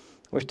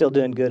 We're still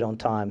doing good on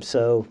time.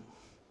 So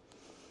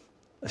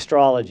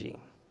astrology.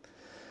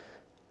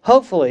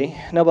 Hopefully,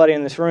 nobody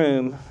in this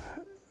room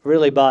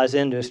really buys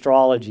into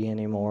astrology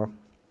anymore.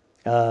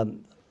 I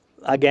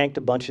ganked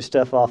a bunch of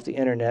stuff off the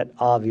internet,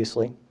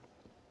 obviously.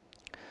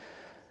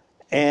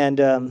 And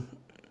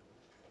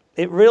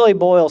it really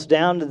boils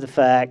down to the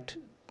fact,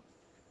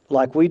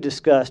 like we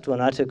discussed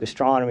when I took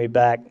astronomy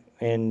back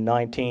in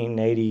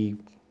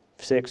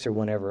 1986 or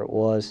whenever it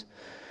was,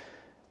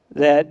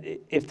 that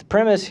if the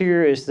premise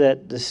here is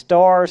that the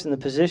stars and the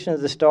position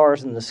of the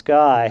stars in the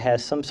sky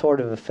has some sort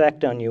of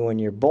effect on you when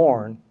you're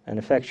born and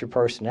affects your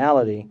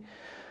personality,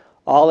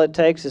 all it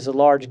takes is a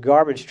large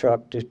garbage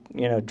truck to,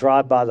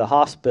 drive by the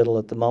hospital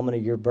at the moment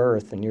of your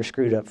birth, and you're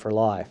screwed up for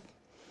life.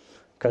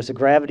 Because the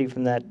gravity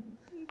from that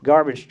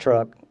garbage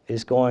truck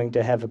is going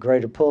to have a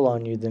greater pull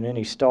on you than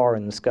any star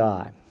in the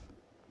sky.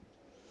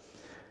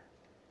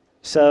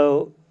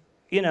 So,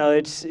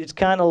 it's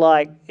kind of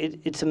like,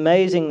 it's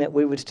amazing that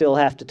we would still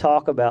have to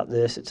talk about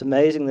this. It's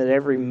amazing that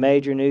every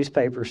major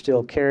newspaper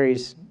still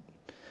carries,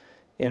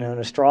 an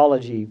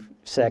astrology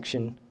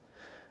section,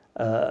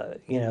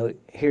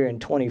 here in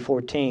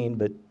 2014,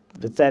 but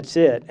that's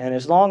it. And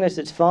as long as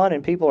it's fun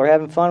and people are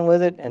having fun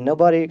with it and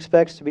nobody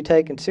expects to be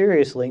taken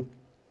seriously,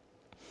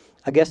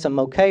 I guess I'm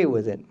okay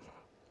with it.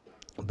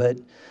 But,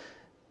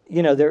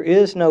 there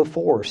is no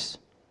force,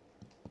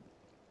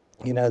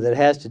 that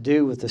has to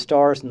do with the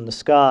stars in the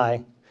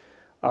sky,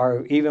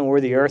 or even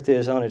where the Earth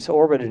is on its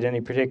orbit at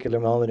any particular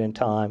moment in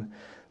time,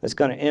 that's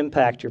going to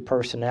impact your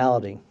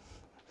personality.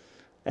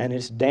 And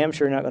it's damn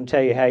sure not going to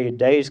tell you how your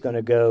day is going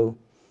to go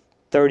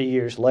 30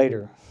 years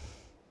later,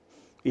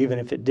 even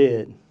if it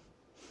did.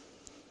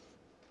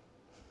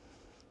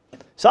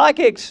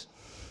 Psychics!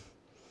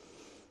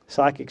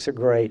 Psychics are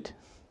great.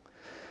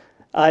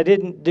 I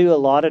didn't do a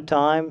lot of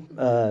time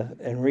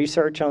and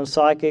research on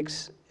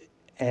psychics,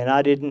 and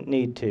I didn't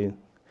need to.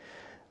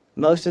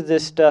 Most of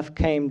this stuff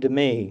came to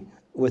me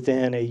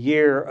within a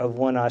year of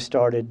when I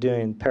started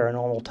doing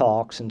paranormal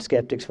talks and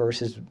skeptics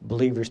versus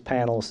believers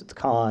panels at the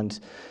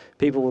cons.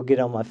 People would get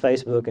on my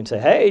Facebook and say,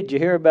 "Hey, did you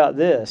hear about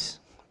this?"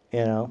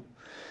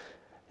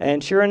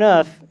 And sure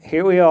enough,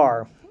 here we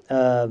are.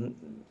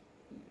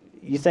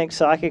 You think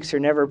psychics are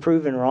never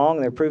proven wrong?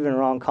 They're proven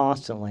wrong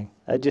constantly.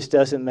 That just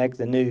doesn't make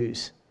the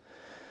news.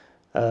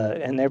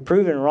 And they're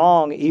proven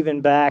wrong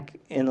even back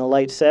in the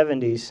late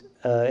 70s.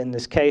 In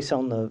this case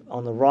on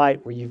the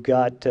right, where you've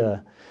got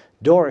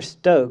Doris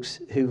Stokes,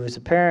 who was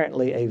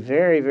apparently a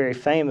very, very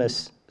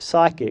famous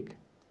psychic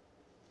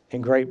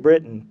in Great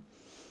Britain.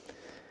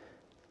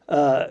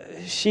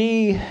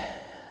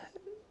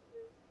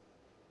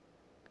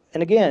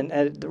 And again,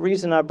 the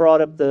reason I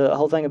brought up the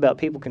whole thing about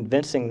people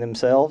convincing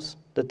themselves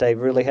that they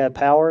really have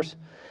powers,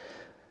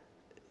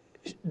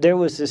 there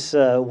was this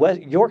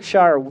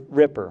Yorkshire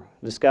Ripper,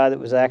 this guy that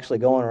was actually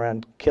going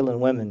around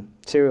killing women,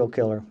 serial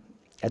killer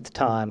at the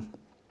time.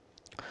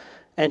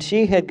 And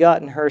she had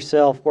gotten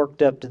herself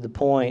worked up to the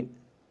point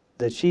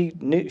that she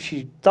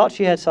thought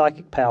she had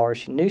psychic powers.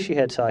 She knew she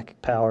had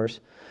psychic powers.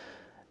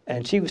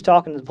 And she was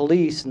talking to the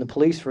police, and the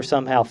police were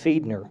somehow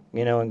feeding her,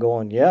 and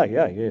going, yeah,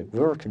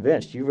 we're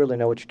convinced. You really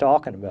know what you're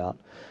talking about.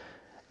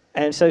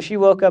 And so she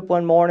woke up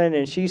one morning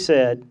and she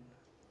said,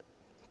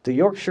 the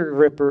Yorkshire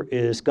Ripper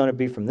is going to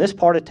be from this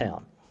part of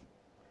town.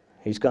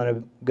 He's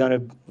going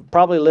to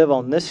probably live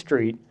on this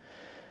street,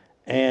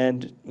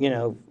 and,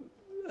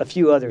 a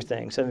few other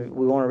things. I mean,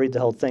 we want to read the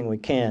whole thing, we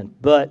can.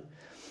 But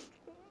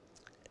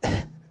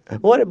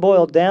what it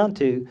boiled down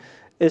to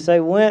is they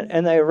went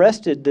and they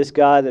arrested this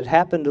guy that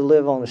happened to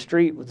live on the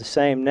street with the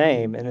same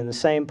name and in the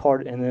same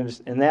part, and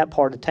in that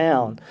part of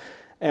town.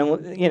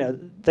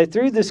 And, they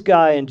threw this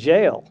guy in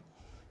jail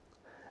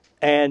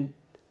and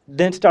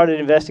then started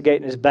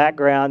investigating his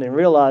background and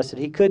realized that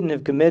he couldn't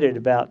have committed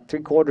about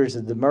 3/4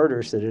 of the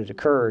murders that had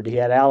occurred. He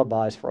had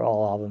alibis for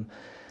all of them.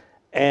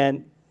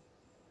 And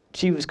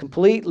she was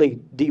completely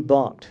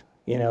debunked,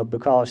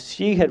 because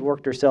she had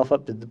worked herself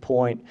up to the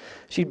point.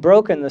 She'd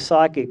broken the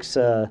psychic's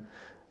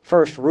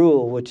first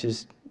rule, which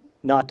is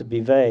not to be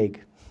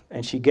vague.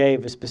 And she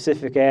gave a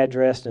specific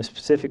address in a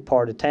specific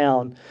part of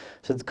town.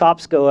 So the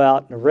cops go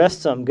out and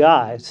arrest some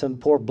guy, some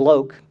poor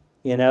bloke,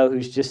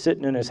 who's just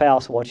sitting in his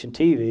house watching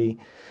TV,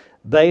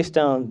 based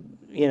on,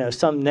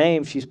 some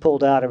name she's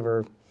pulled out of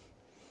her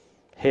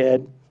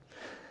head.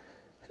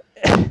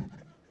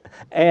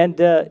 And,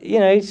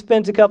 he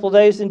spends a couple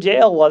days in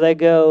jail while they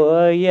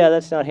go, yeah,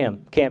 that's not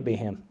him. Can't be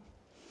him.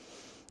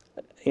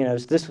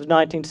 This was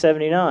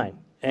 1979.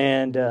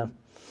 And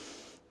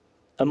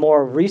a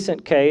more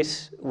recent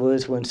case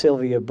was when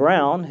Sylvia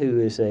Brown,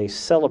 who is a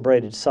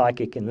celebrated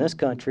psychic in this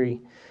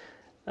country,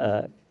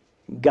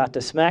 got the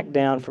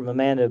smackdown from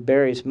Amanda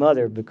Berry's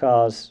mother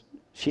because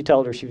she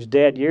told her she was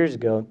dead years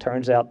ago.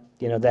 Turns out,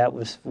 that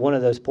was one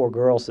of those poor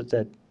girls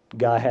that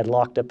guy had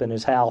locked up in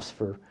his house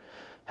for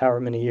however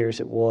many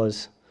years it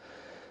was.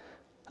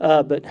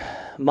 But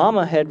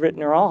Mama had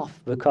written her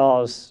off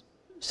because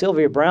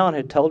Sylvia Brown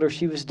had told her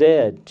she was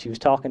dead. She was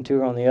talking to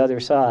her on the other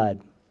side.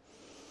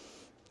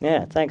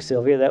 Yeah, thanks,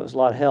 Sylvia. That was a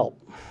lot of help.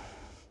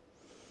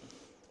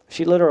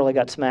 She literally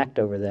got smacked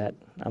over that.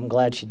 I'm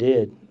glad she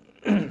did.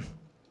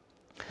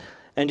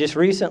 And just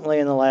recently,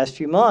 in the last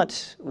few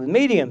months, with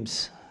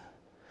mediums,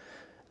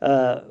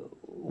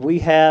 we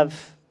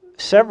have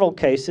several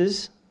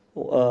cases.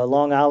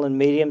 Long Island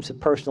medium's a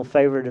personal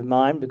favorite of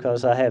mine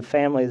because I have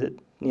family that,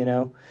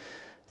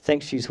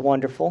 thinks she's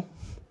wonderful.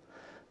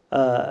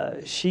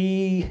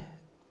 She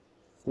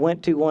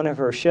went to one of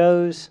her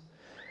shows,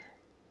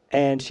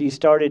 and she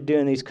started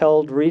doing these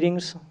cold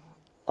readings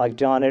like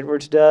John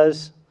Edwards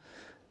does,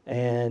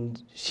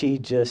 and she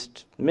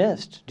just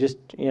missed. Just,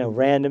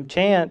 random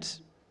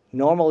chance.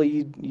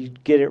 Normally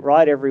you'd get it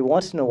right every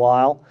once in a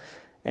while,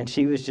 and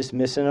she was just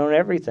missing on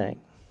everything.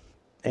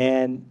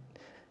 And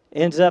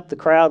ends up the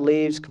crowd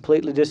leaves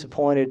completely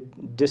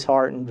disappointed,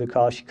 disheartened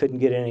because she couldn't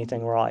get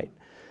anything right.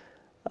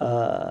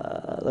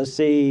 Let's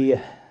see.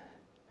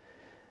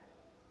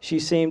 She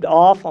seemed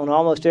off on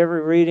almost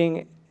every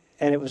reading,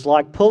 and it was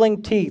like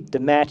pulling teeth to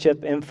match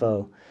up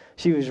info.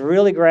 She was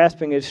really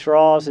grasping at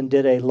straws and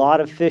did a lot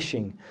of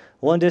fishing.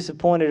 One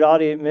disappointed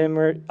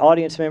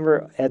audience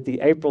member at the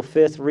April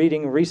 5th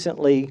reading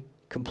recently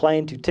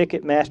complained to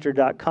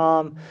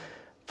Ticketmaster.com.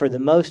 For the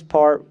most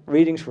part,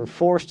 readings were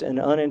forced and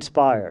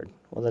uninspired.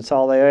 Well, that's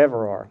all they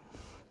ever are.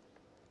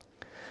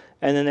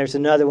 And then there's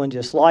another one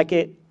just like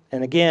it.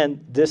 And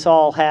again, this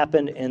all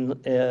happened in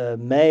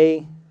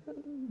May.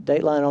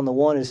 Dateline on the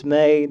one is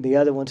May. The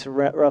other one's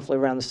roughly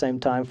around the same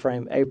time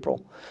frame,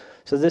 April.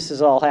 So this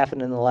has all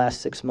happened in the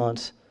last 6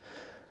 months.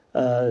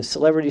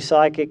 Celebrity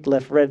psychic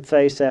left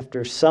red-faced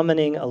after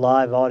summoning a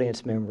live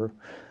audience member.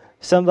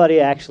 Somebody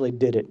actually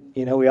did it.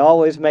 We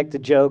always make the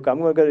joke, I'm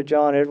going to go to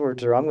John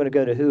Edwards or I'm going to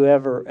go to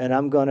whoever, and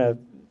I'm going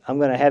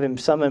to have him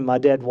summon my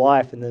dead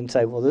wife and then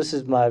say, well, this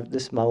is my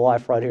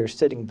wife right here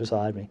sitting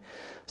beside me.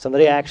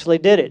 Somebody actually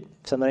did it.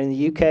 Somebody in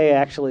the UK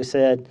actually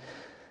said,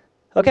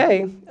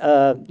 okay,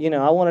 I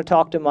want to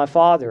talk to my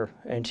father.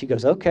 And she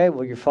goes, okay,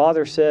 well, your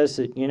father says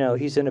that,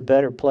 he's in a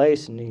better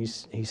place and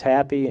he's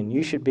happy and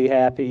you should be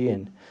happy.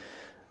 And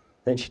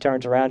then she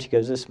turns around, she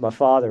goes, this is my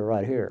father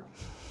right here.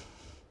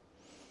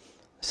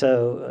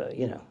 So,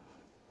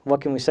 what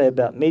can we say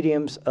about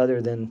mediums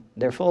other than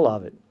they're full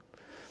of it?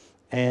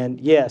 And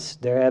yes,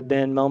 there have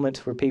been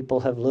moments where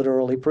people have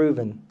literally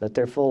proven that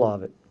they're full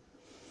of it.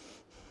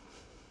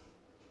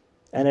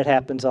 And it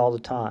happens all the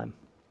time.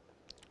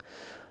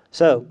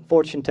 So,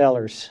 fortune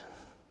tellers.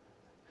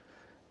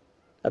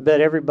 I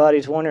bet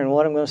everybody's wondering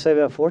what I'm going to say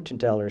about fortune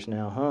tellers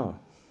now, huh?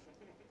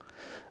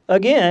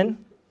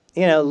 Again,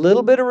 a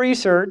little bit of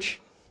research,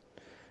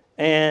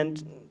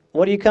 and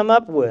what do you come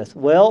up with?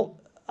 Well,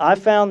 I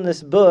found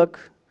this book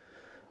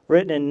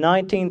written in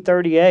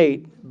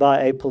 1938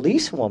 by a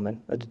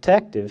policewoman, a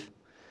detective,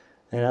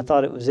 and I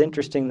thought it was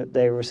interesting that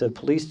there was a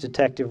police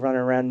detective running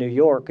around New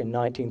York in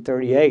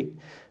 1938,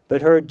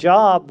 but her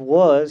job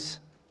was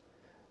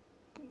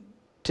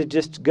to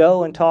just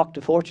go and talk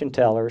to fortune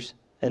tellers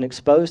and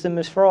expose them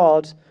as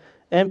frauds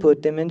and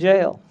put them in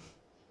jail.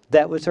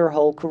 That was her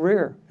whole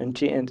career. And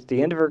at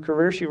the end of her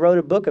career, she wrote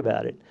a book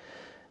about it.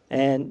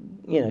 And,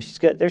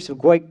 there's some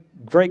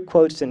great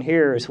quotes in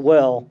here as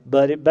well,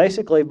 but it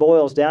basically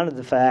boils down to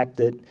the fact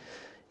that,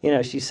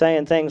 she's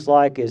saying things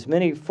like, as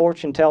many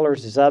fortune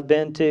tellers as I've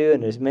been to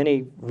and as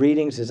many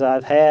readings as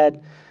I've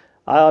had,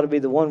 I ought to be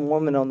the one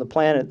woman on the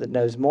planet that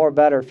knows more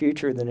about her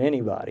future than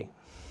anybody.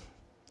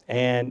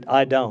 And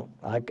I don't.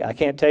 I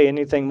can't tell you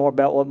anything more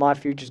about what my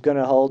future is going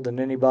to hold than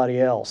anybody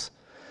else.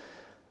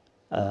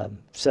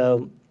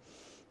 So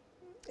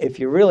if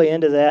you're really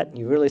into that and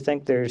you really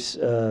think there's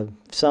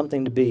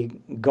something to be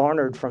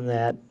garnered from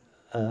that,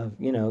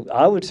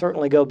 I would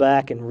certainly go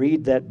back and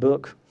read that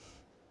book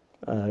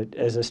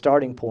as a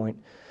starting point.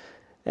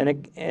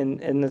 And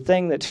the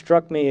thing that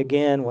struck me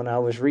again when I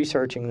was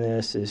researching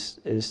this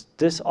is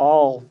this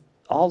all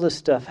this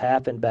stuff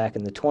happened back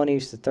in the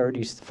 20s, the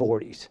 30s, the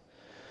 40s.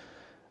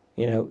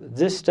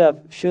 This stuff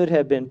should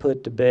have been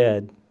put to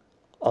bed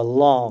a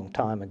long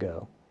time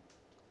ago.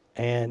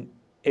 And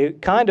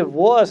it kind of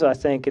was, I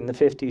think, in the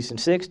 50s and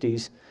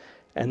 60s.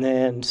 And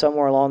then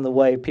somewhere along the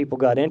way, people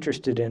got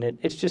interested in it.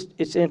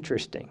 It's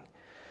interesting,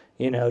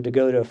 to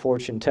go to a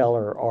fortune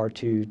teller or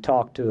to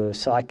talk to a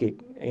psychic,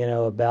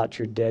 about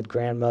your dead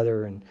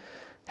grandmother and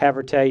have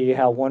her tell you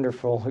how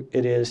wonderful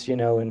it is,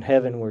 in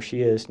heaven where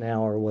she is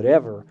now or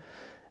whatever.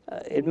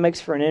 It makes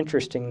for an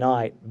interesting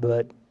night,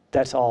 but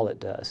that's all it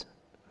does.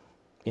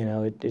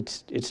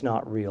 It's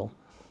not real.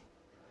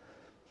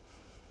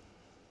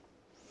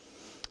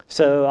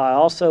 So I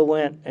also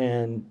went,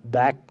 and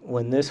back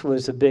when this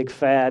was a big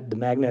fad, the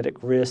magnetic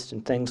wrist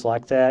and things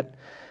like that,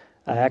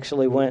 I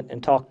actually went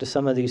and talked to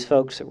some of these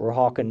folks that were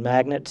hawking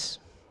magnets,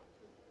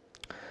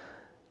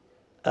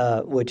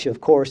 which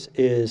of course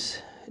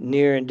is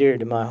near and dear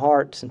to my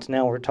heart, since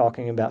now we're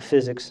talking about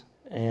physics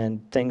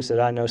and things that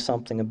I know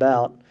something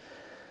about.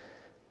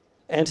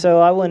 And so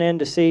I went in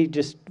to see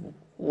just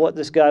what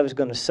this guy was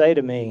going to say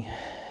to me,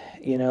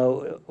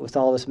 with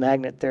all this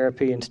magnet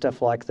therapy and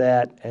stuff like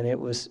that, and it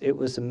was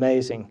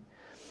amazing,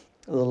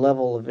 the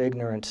level of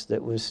ignorance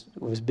that was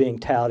being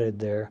touted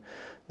there.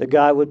 The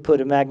guy would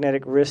put a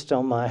magnetic wrist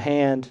on my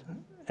hand,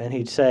 and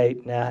he'd say,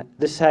 now,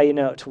 this is how you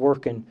know it's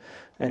working,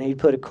 and he'd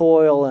put a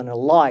coil and a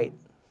light,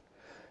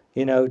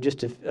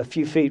 just a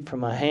few feet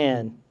from my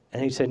hand,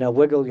 and he'd say, now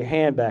wiggle your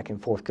hand back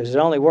and forth, because it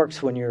only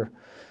works when you're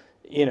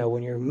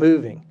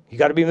moving. You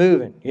got to be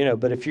moving,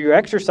 but if you're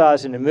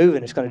exercising and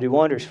moving, it's going to do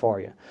wonders for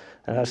you.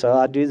 And so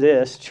I do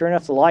this. Sure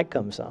enough, the light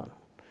comes on.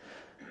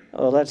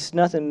 Well, that's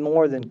nothing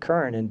more than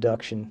current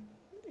induction,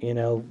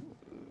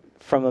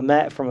 from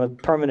a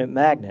permanent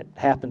magnet. It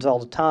happens all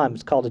the time.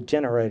 It's called a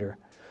generator.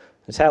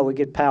 It's how we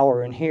get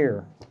power in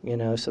here,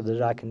 so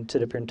that I can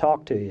sit up here and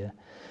talk to you.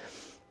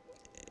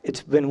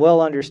 It's been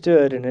well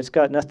understood, and it's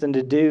got nothing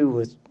to do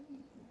with,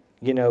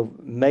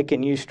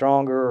 making you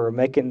stronger or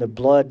making the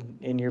blood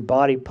in your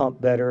body pump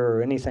better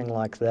or anything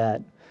like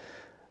that.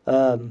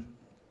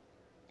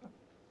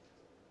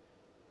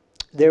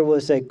 There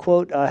was a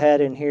quote I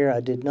had in here.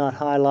 I did not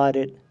highlight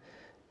it,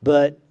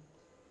 but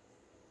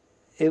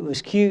it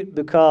was cute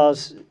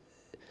because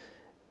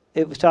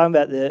it was talking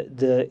about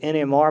the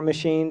NMR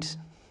machines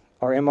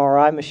or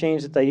MRI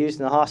machines that they use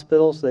in the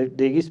hospitals.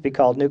 They used to be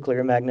called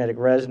nuclear magnetic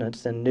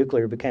resonance, then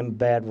nuclear became a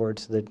bad word,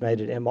 so they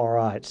made it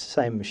MRI. It's the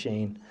same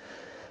machine.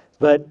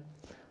 But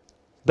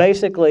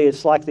basically,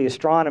 it's like the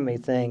astronomy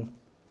thing.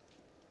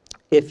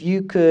 If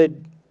you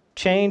could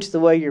change the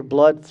way your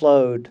blood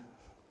flowed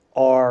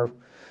or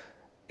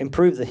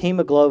improve the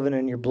hemoglobin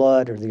in your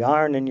blood or the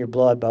iron in your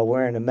blood by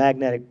wearing a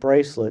magnetic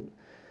bracelet,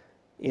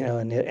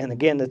 and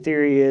again, the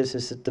theory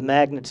is that the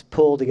magnets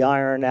pull the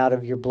iron out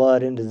of your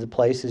blood into the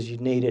places you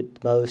need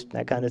it most,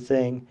 that kind of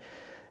thing.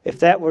 If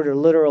that were to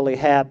literally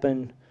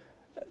happen,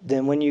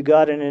 then when you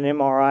got in an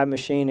MRI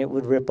machine, it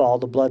would rip all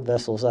the blood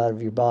vessels out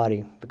of your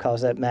body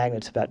because that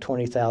magnet's about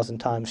 20,000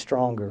 times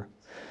stronger.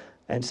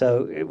 And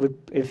so it would,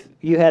 if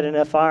you had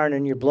enough iron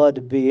in your blood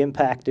to be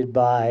impacted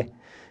by,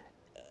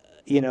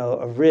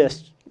 a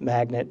wrist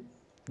magnet,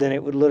 then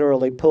it would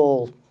literally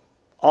pull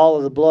all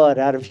of the blood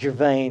out of your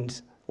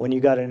veins when you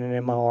got in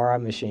an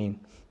MRI machine.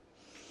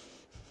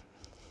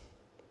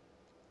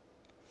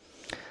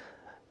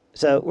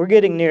 So we're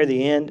getting near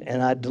the end,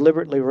 and I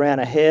deliberately ran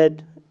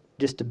ahead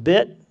just a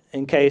bit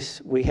in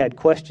case we had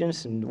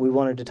questions and we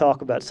wanted to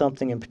talk about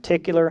something in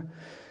particular.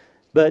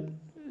 But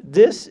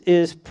this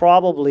is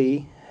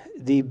probably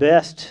the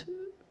best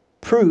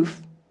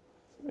proof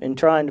in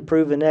trying to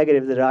prove a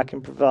negative that I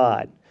can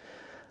provide.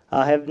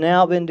 I have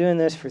now been doing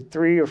this for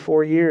 3 or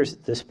 4 years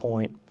at this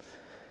point.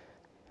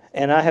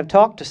 And I have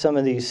talked to some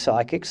of these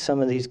psychics, some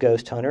of these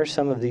ghost hunters,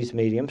 some of these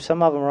mediums,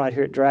 some of them right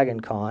here at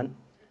Dragon Con.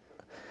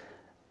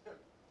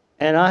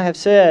 And I have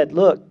said,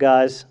 look,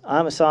 guys,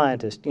 I'm a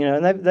scientist.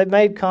 And they've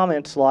made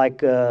comments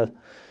like,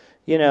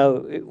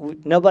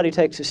 nobody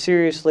takes us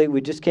seriously.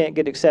 We just can't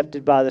get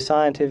accepted by the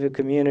scientific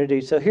community.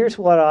 So here's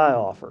what I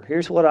offer.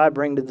 Here's what I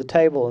bring to the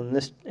table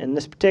in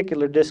this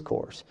particular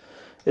discourse.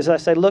 Is I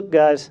say, look,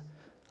 guys,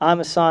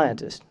 I'm a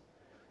scientist.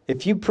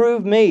 If you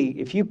prove to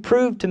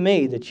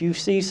me that you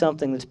see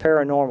something that's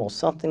paranormal,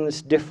 something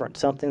that's different,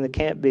 something that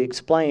can't be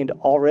explained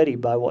already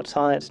by what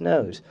science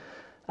knows,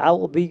 I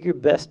will be your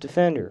best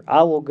defender.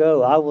 I will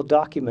go. I will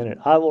document it.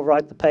 I will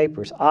write the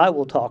papers. I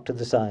will talk to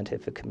the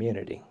scientific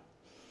community.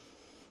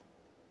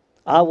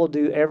 I will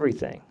do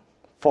everything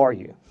for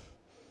you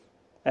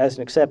as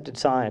an accepted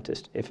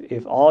scientist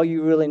if all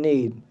you really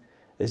need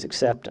is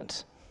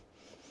acceptance.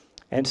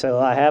 And so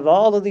I have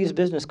all of these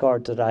business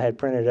cards that I had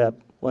printed up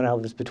when I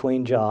was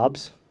between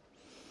jobs,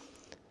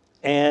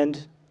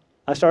 and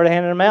I started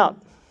handing them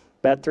out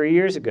about 3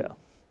 years ago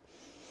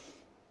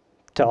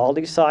to all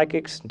these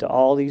psychics, and to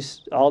all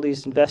these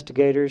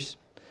investigators.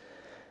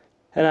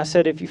 And I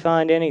said, if you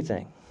find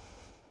anything,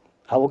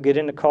 I will get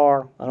in the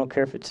car. I don't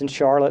care if it's in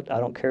Charlotte. I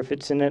don't care if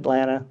it's in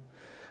Atlanta.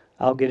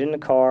 I'll get in the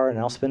car and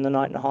I'll spend the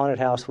night in a haunted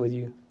house with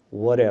you,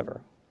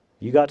 whatever.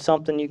 You got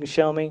something you can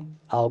show me,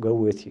 I'll go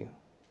with you.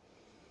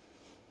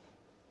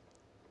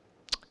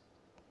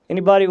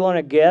 Anybody want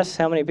to guess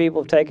how many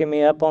people have taken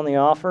me up on the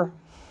offer?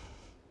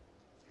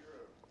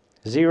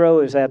 0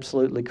 is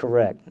absolutely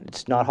correct.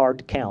 It's not hard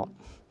to count.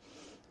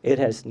 It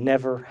has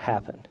never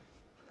happened.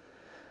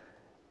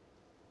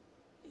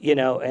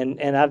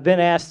 And I've been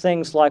asked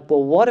things like,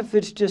 well, what if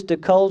it's just a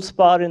cold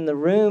spot in the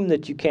room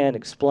that you can't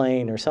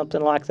explain or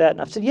something like that?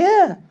 And I've said,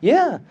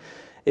 yeah.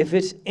 If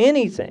it's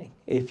anything,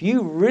 if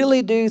you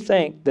really do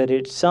think that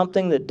it's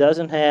something that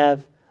doesn't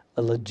have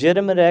a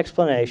legitimate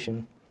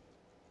explanation,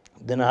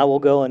 then I will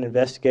go and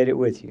investigate it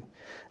with you.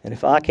 And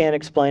if I can't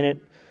explain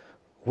it,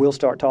 we'll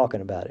start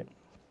talking about it.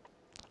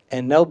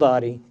 And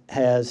nobody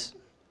has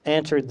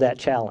answered that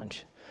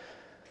challenge.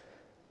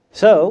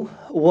 So,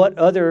 what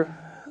other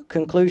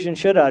conclusion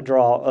should I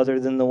draw other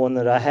than the one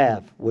that I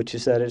have, which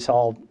is that it's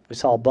all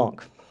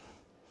bunk?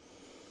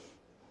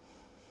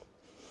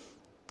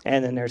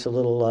 And then there's a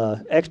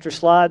little extra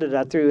slide that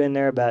I threw in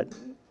there about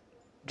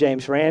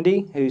James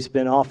Randi, who's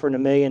been offering $1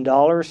 million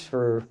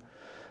for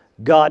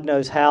God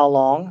knows how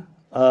long.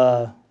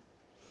 I'd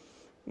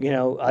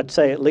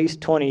say at least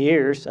 20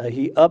 years.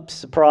 He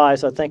ups the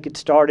price. I think it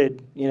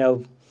started,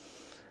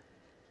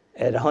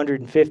 at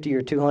 150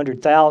 or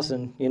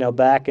 200,000,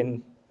 back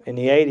in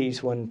the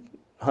 80s when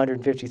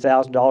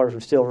 $150,000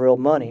 was still real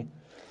money.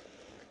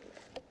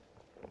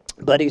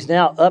 But he's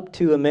now up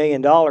to $1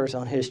 million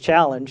on his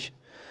challenge,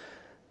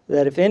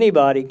 that if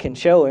anybody can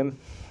show him,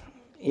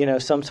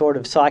 some sort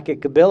of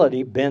psychic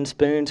ability, Ben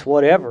Spoons,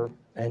 whatever,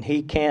 and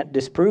he can't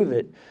disprove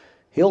it,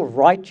 he'll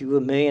write you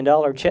 $1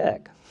 million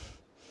check.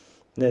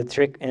 The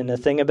trick and the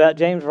thing about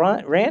James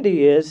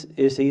Randi is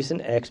he's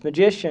an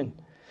ex-magician.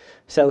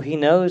 So he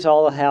knows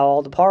how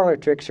all the parlor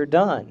tricks are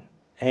done.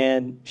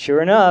 And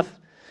sure enough,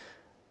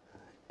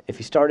 if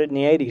you started in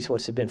the 80s,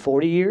 what's it been,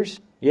 40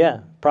 years? Yeah,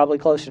 probably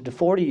closer to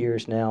 40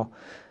 years now.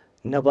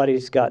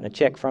 Nobody's gotten a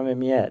check from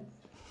him yet.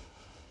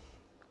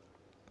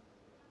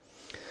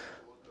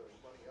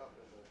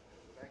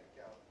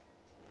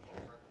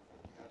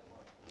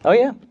 Oh,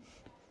 yeah.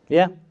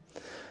 Yeah.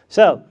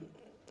 So,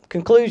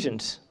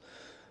 conclusions.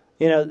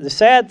 You know, the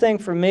sad thing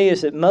for me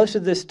is that most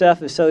of this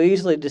stuff is so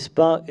easily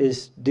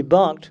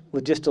debunked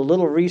with just a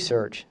little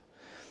research.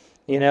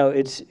 You know,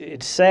 it's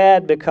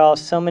sad because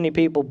so many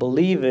people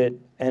believe it,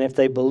 and if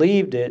they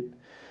believed it,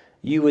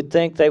 you would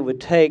think they would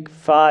take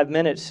 5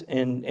 minutes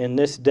in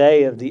this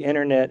day of the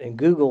internet and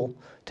Google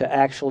to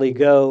actually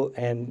go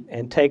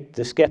and take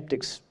the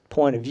skeptic's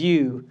point of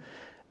view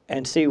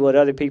and see what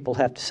other people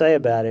have to say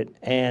about it,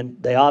 and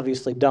they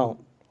obviously don't.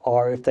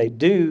 Or if they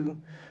do,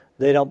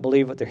 they don't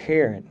believe what they're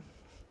hearing.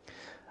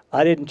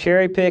 I didn't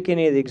cherry pick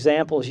any of the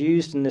examples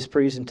used in this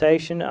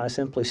presentation. I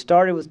simply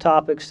started with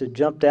topics that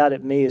jumped out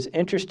at me as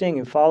interesting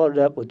and followed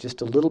up with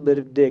just a little bit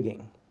of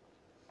digging.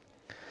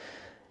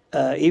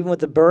 Even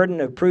with the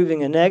burden of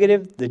proving a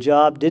negative, the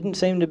job didn't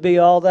seem to be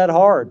all that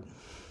hard.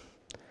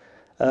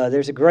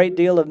 There's a great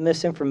deal of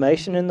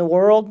misinformation in the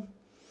world.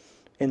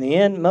 In the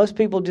end, most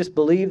people just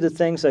believe the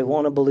things they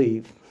want to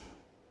believe.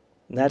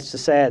 And that's the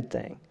sad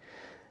thing.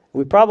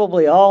 We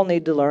probably all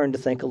need to learn to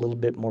think a little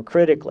bit more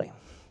critically.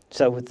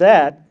 So with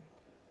that,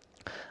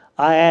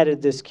 I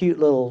added this cute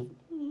little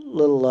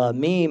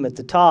meme at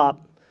the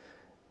top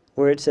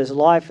where it says,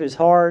 "Life is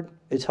hard.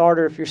 It's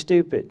harder if you're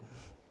stupid."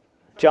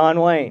 John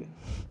Wayne.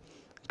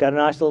 It's got a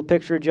nice little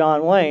picture of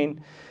John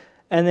Wayne.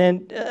 And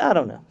then, I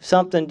don't know,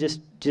 something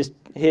just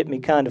hit me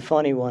kind of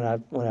funny when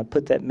I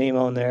put that meme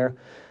on there.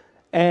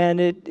 And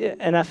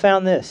I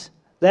found this.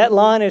 That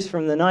line is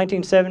from the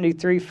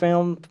 1973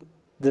 film,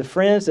 The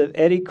Friends of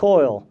Eddie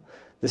Coyle.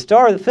 The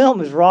star of the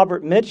film is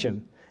Robert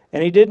Mitchum,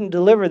 and he didn't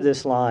deliver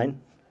this line.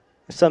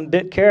 Some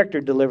bit character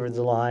delivered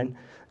the line.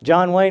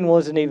 John Wayne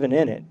wasn't even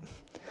in it.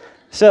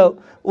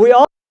 So we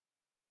all...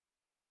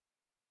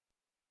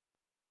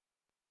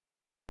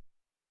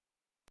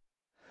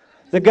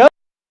 The ghost...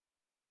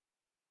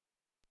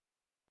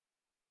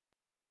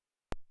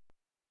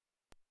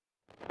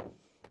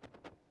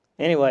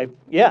 Anyway,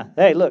 yeah,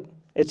 hey, look,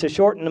 it's a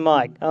short in the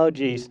mic. Oh,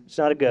 geez, it's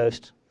not a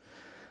ghost.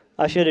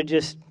 I should have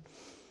just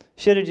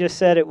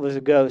said it was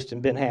a ghost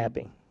and been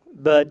happy.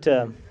 But,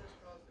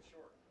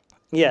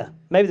 yeah,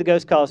 maybe the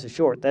ghost caused the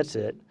short, that's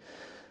it.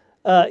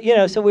 You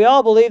know, so we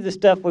all believe the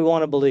stuff we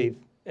want to believe.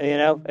 You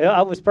know,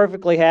 I was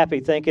perfectly happy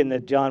thinking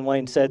that John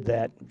Wayne said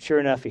that. Sure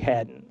enough, he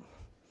hadn't.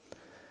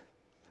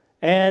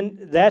 And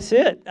that's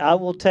it. I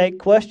will take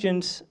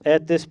questions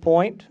at this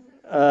point.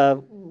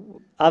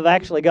 I've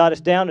actually got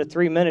us down to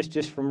 3 minutes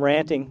just from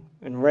ranting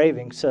and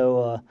raving.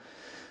 So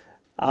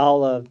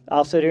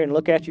I'll sit here and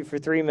look at you for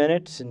 3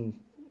 minutes and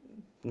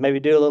maybe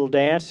do a little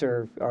dance,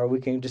 or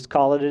we can just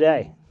call it a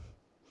day.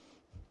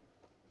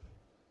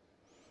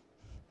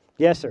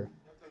 Yes, sir.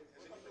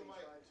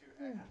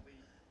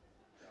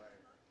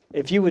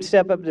 If you would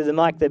step up to the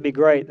mic, that'd be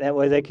great. That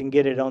way they can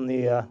get it on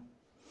the...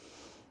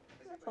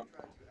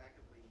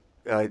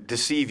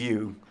 deceive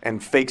you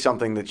and fake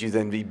something that you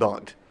then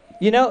debunked.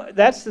 You know,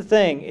 that's the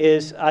thing,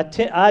 is I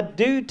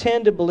do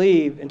tend to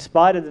believe, in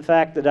spite of the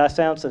fact that I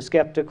sound so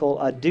skeptical,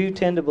 I do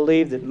tend to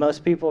believe that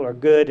most people are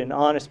good and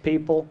honest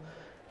people.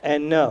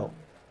 And no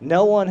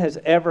one has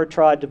ever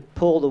tried to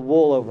pull the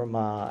wool over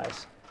my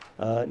eyes.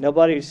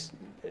 Nobody's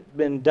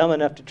been dumb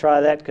enough to try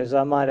that, because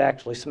I might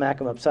actually smack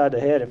them upside the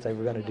head if they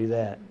were going to do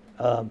that.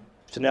 So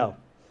no,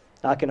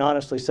 I can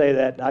honestly say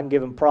that, and I can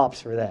give them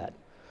props for that.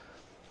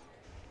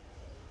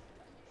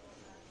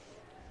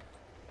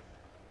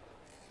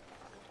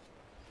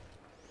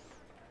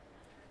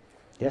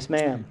 Yes,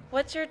 ma'am.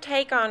 What's your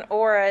take on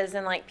auras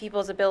and like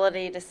people's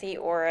ability to see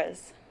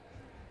auras?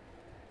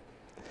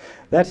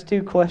 That's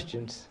 2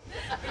 questions.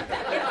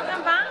 It's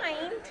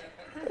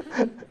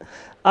combined.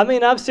 I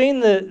mean, I've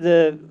seen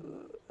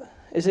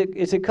is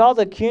it called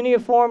the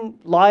cuneiform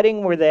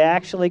lighting, where they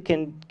actually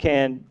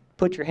can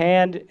put your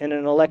hand in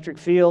an electric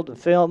field, a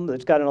film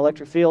that's got an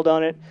electric field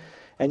on it,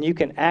 and you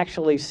can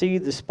actually see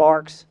the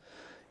sparks,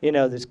 you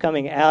know, that's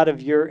coming out of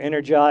your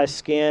energized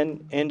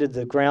skin into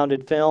the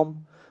grounded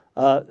film.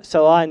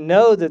 So I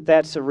know that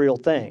that's a real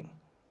thing.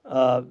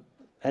 And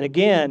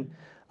again,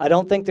 I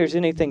don't think there's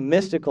anything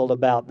mystical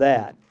about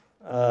that.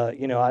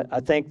 You know, I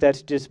think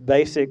that's just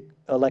basic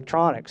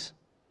electronics,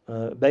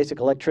 basic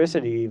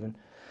electricity even.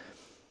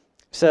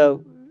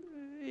 So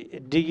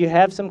do you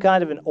have some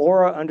kind of an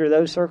aura under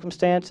those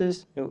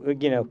circumstances?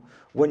 You know,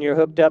 when you're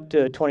hooked up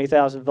to a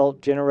 20,000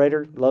 volt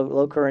generator,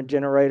 low current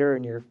generator,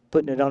 and you're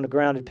putting your hand on a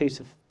grounded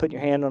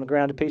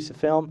piece of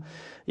film.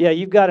 Yeah,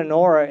 you've got an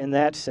aura in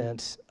that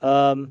sense.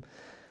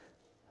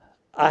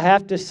 I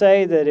have to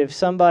say that if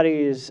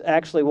somebody is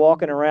actually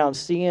walking around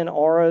seeing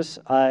auras,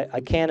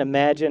 I can't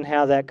imagine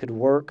how that could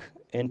work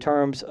in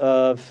terms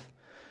of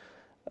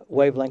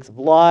wavelength of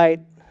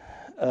light,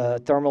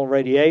 thermal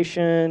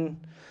radiation.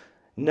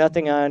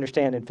 Nothing I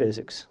understand in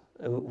physics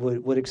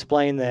would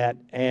explain that.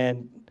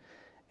 And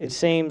it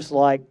seems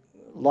like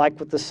like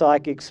with the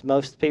psychics,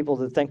 most people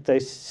that think they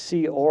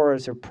see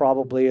auras are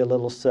probably a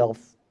little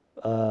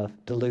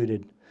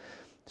deluded.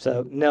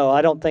 So, no,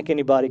 I don't think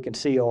anybody can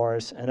see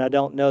auras, and I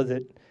don't know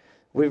that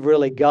we've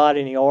really got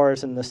any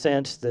auras in the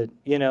sense that,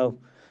 you know,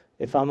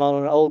 if I'm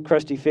on an old,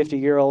 crusty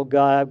 50-year-old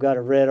guy, I've got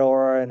a red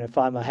aura, and if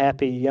I'm a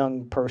happy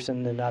young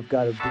person, then I've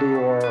got a blue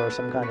aura or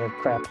some kind of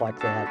crap like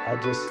that.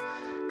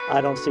 I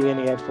don't see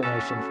any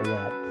explanation for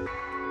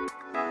that.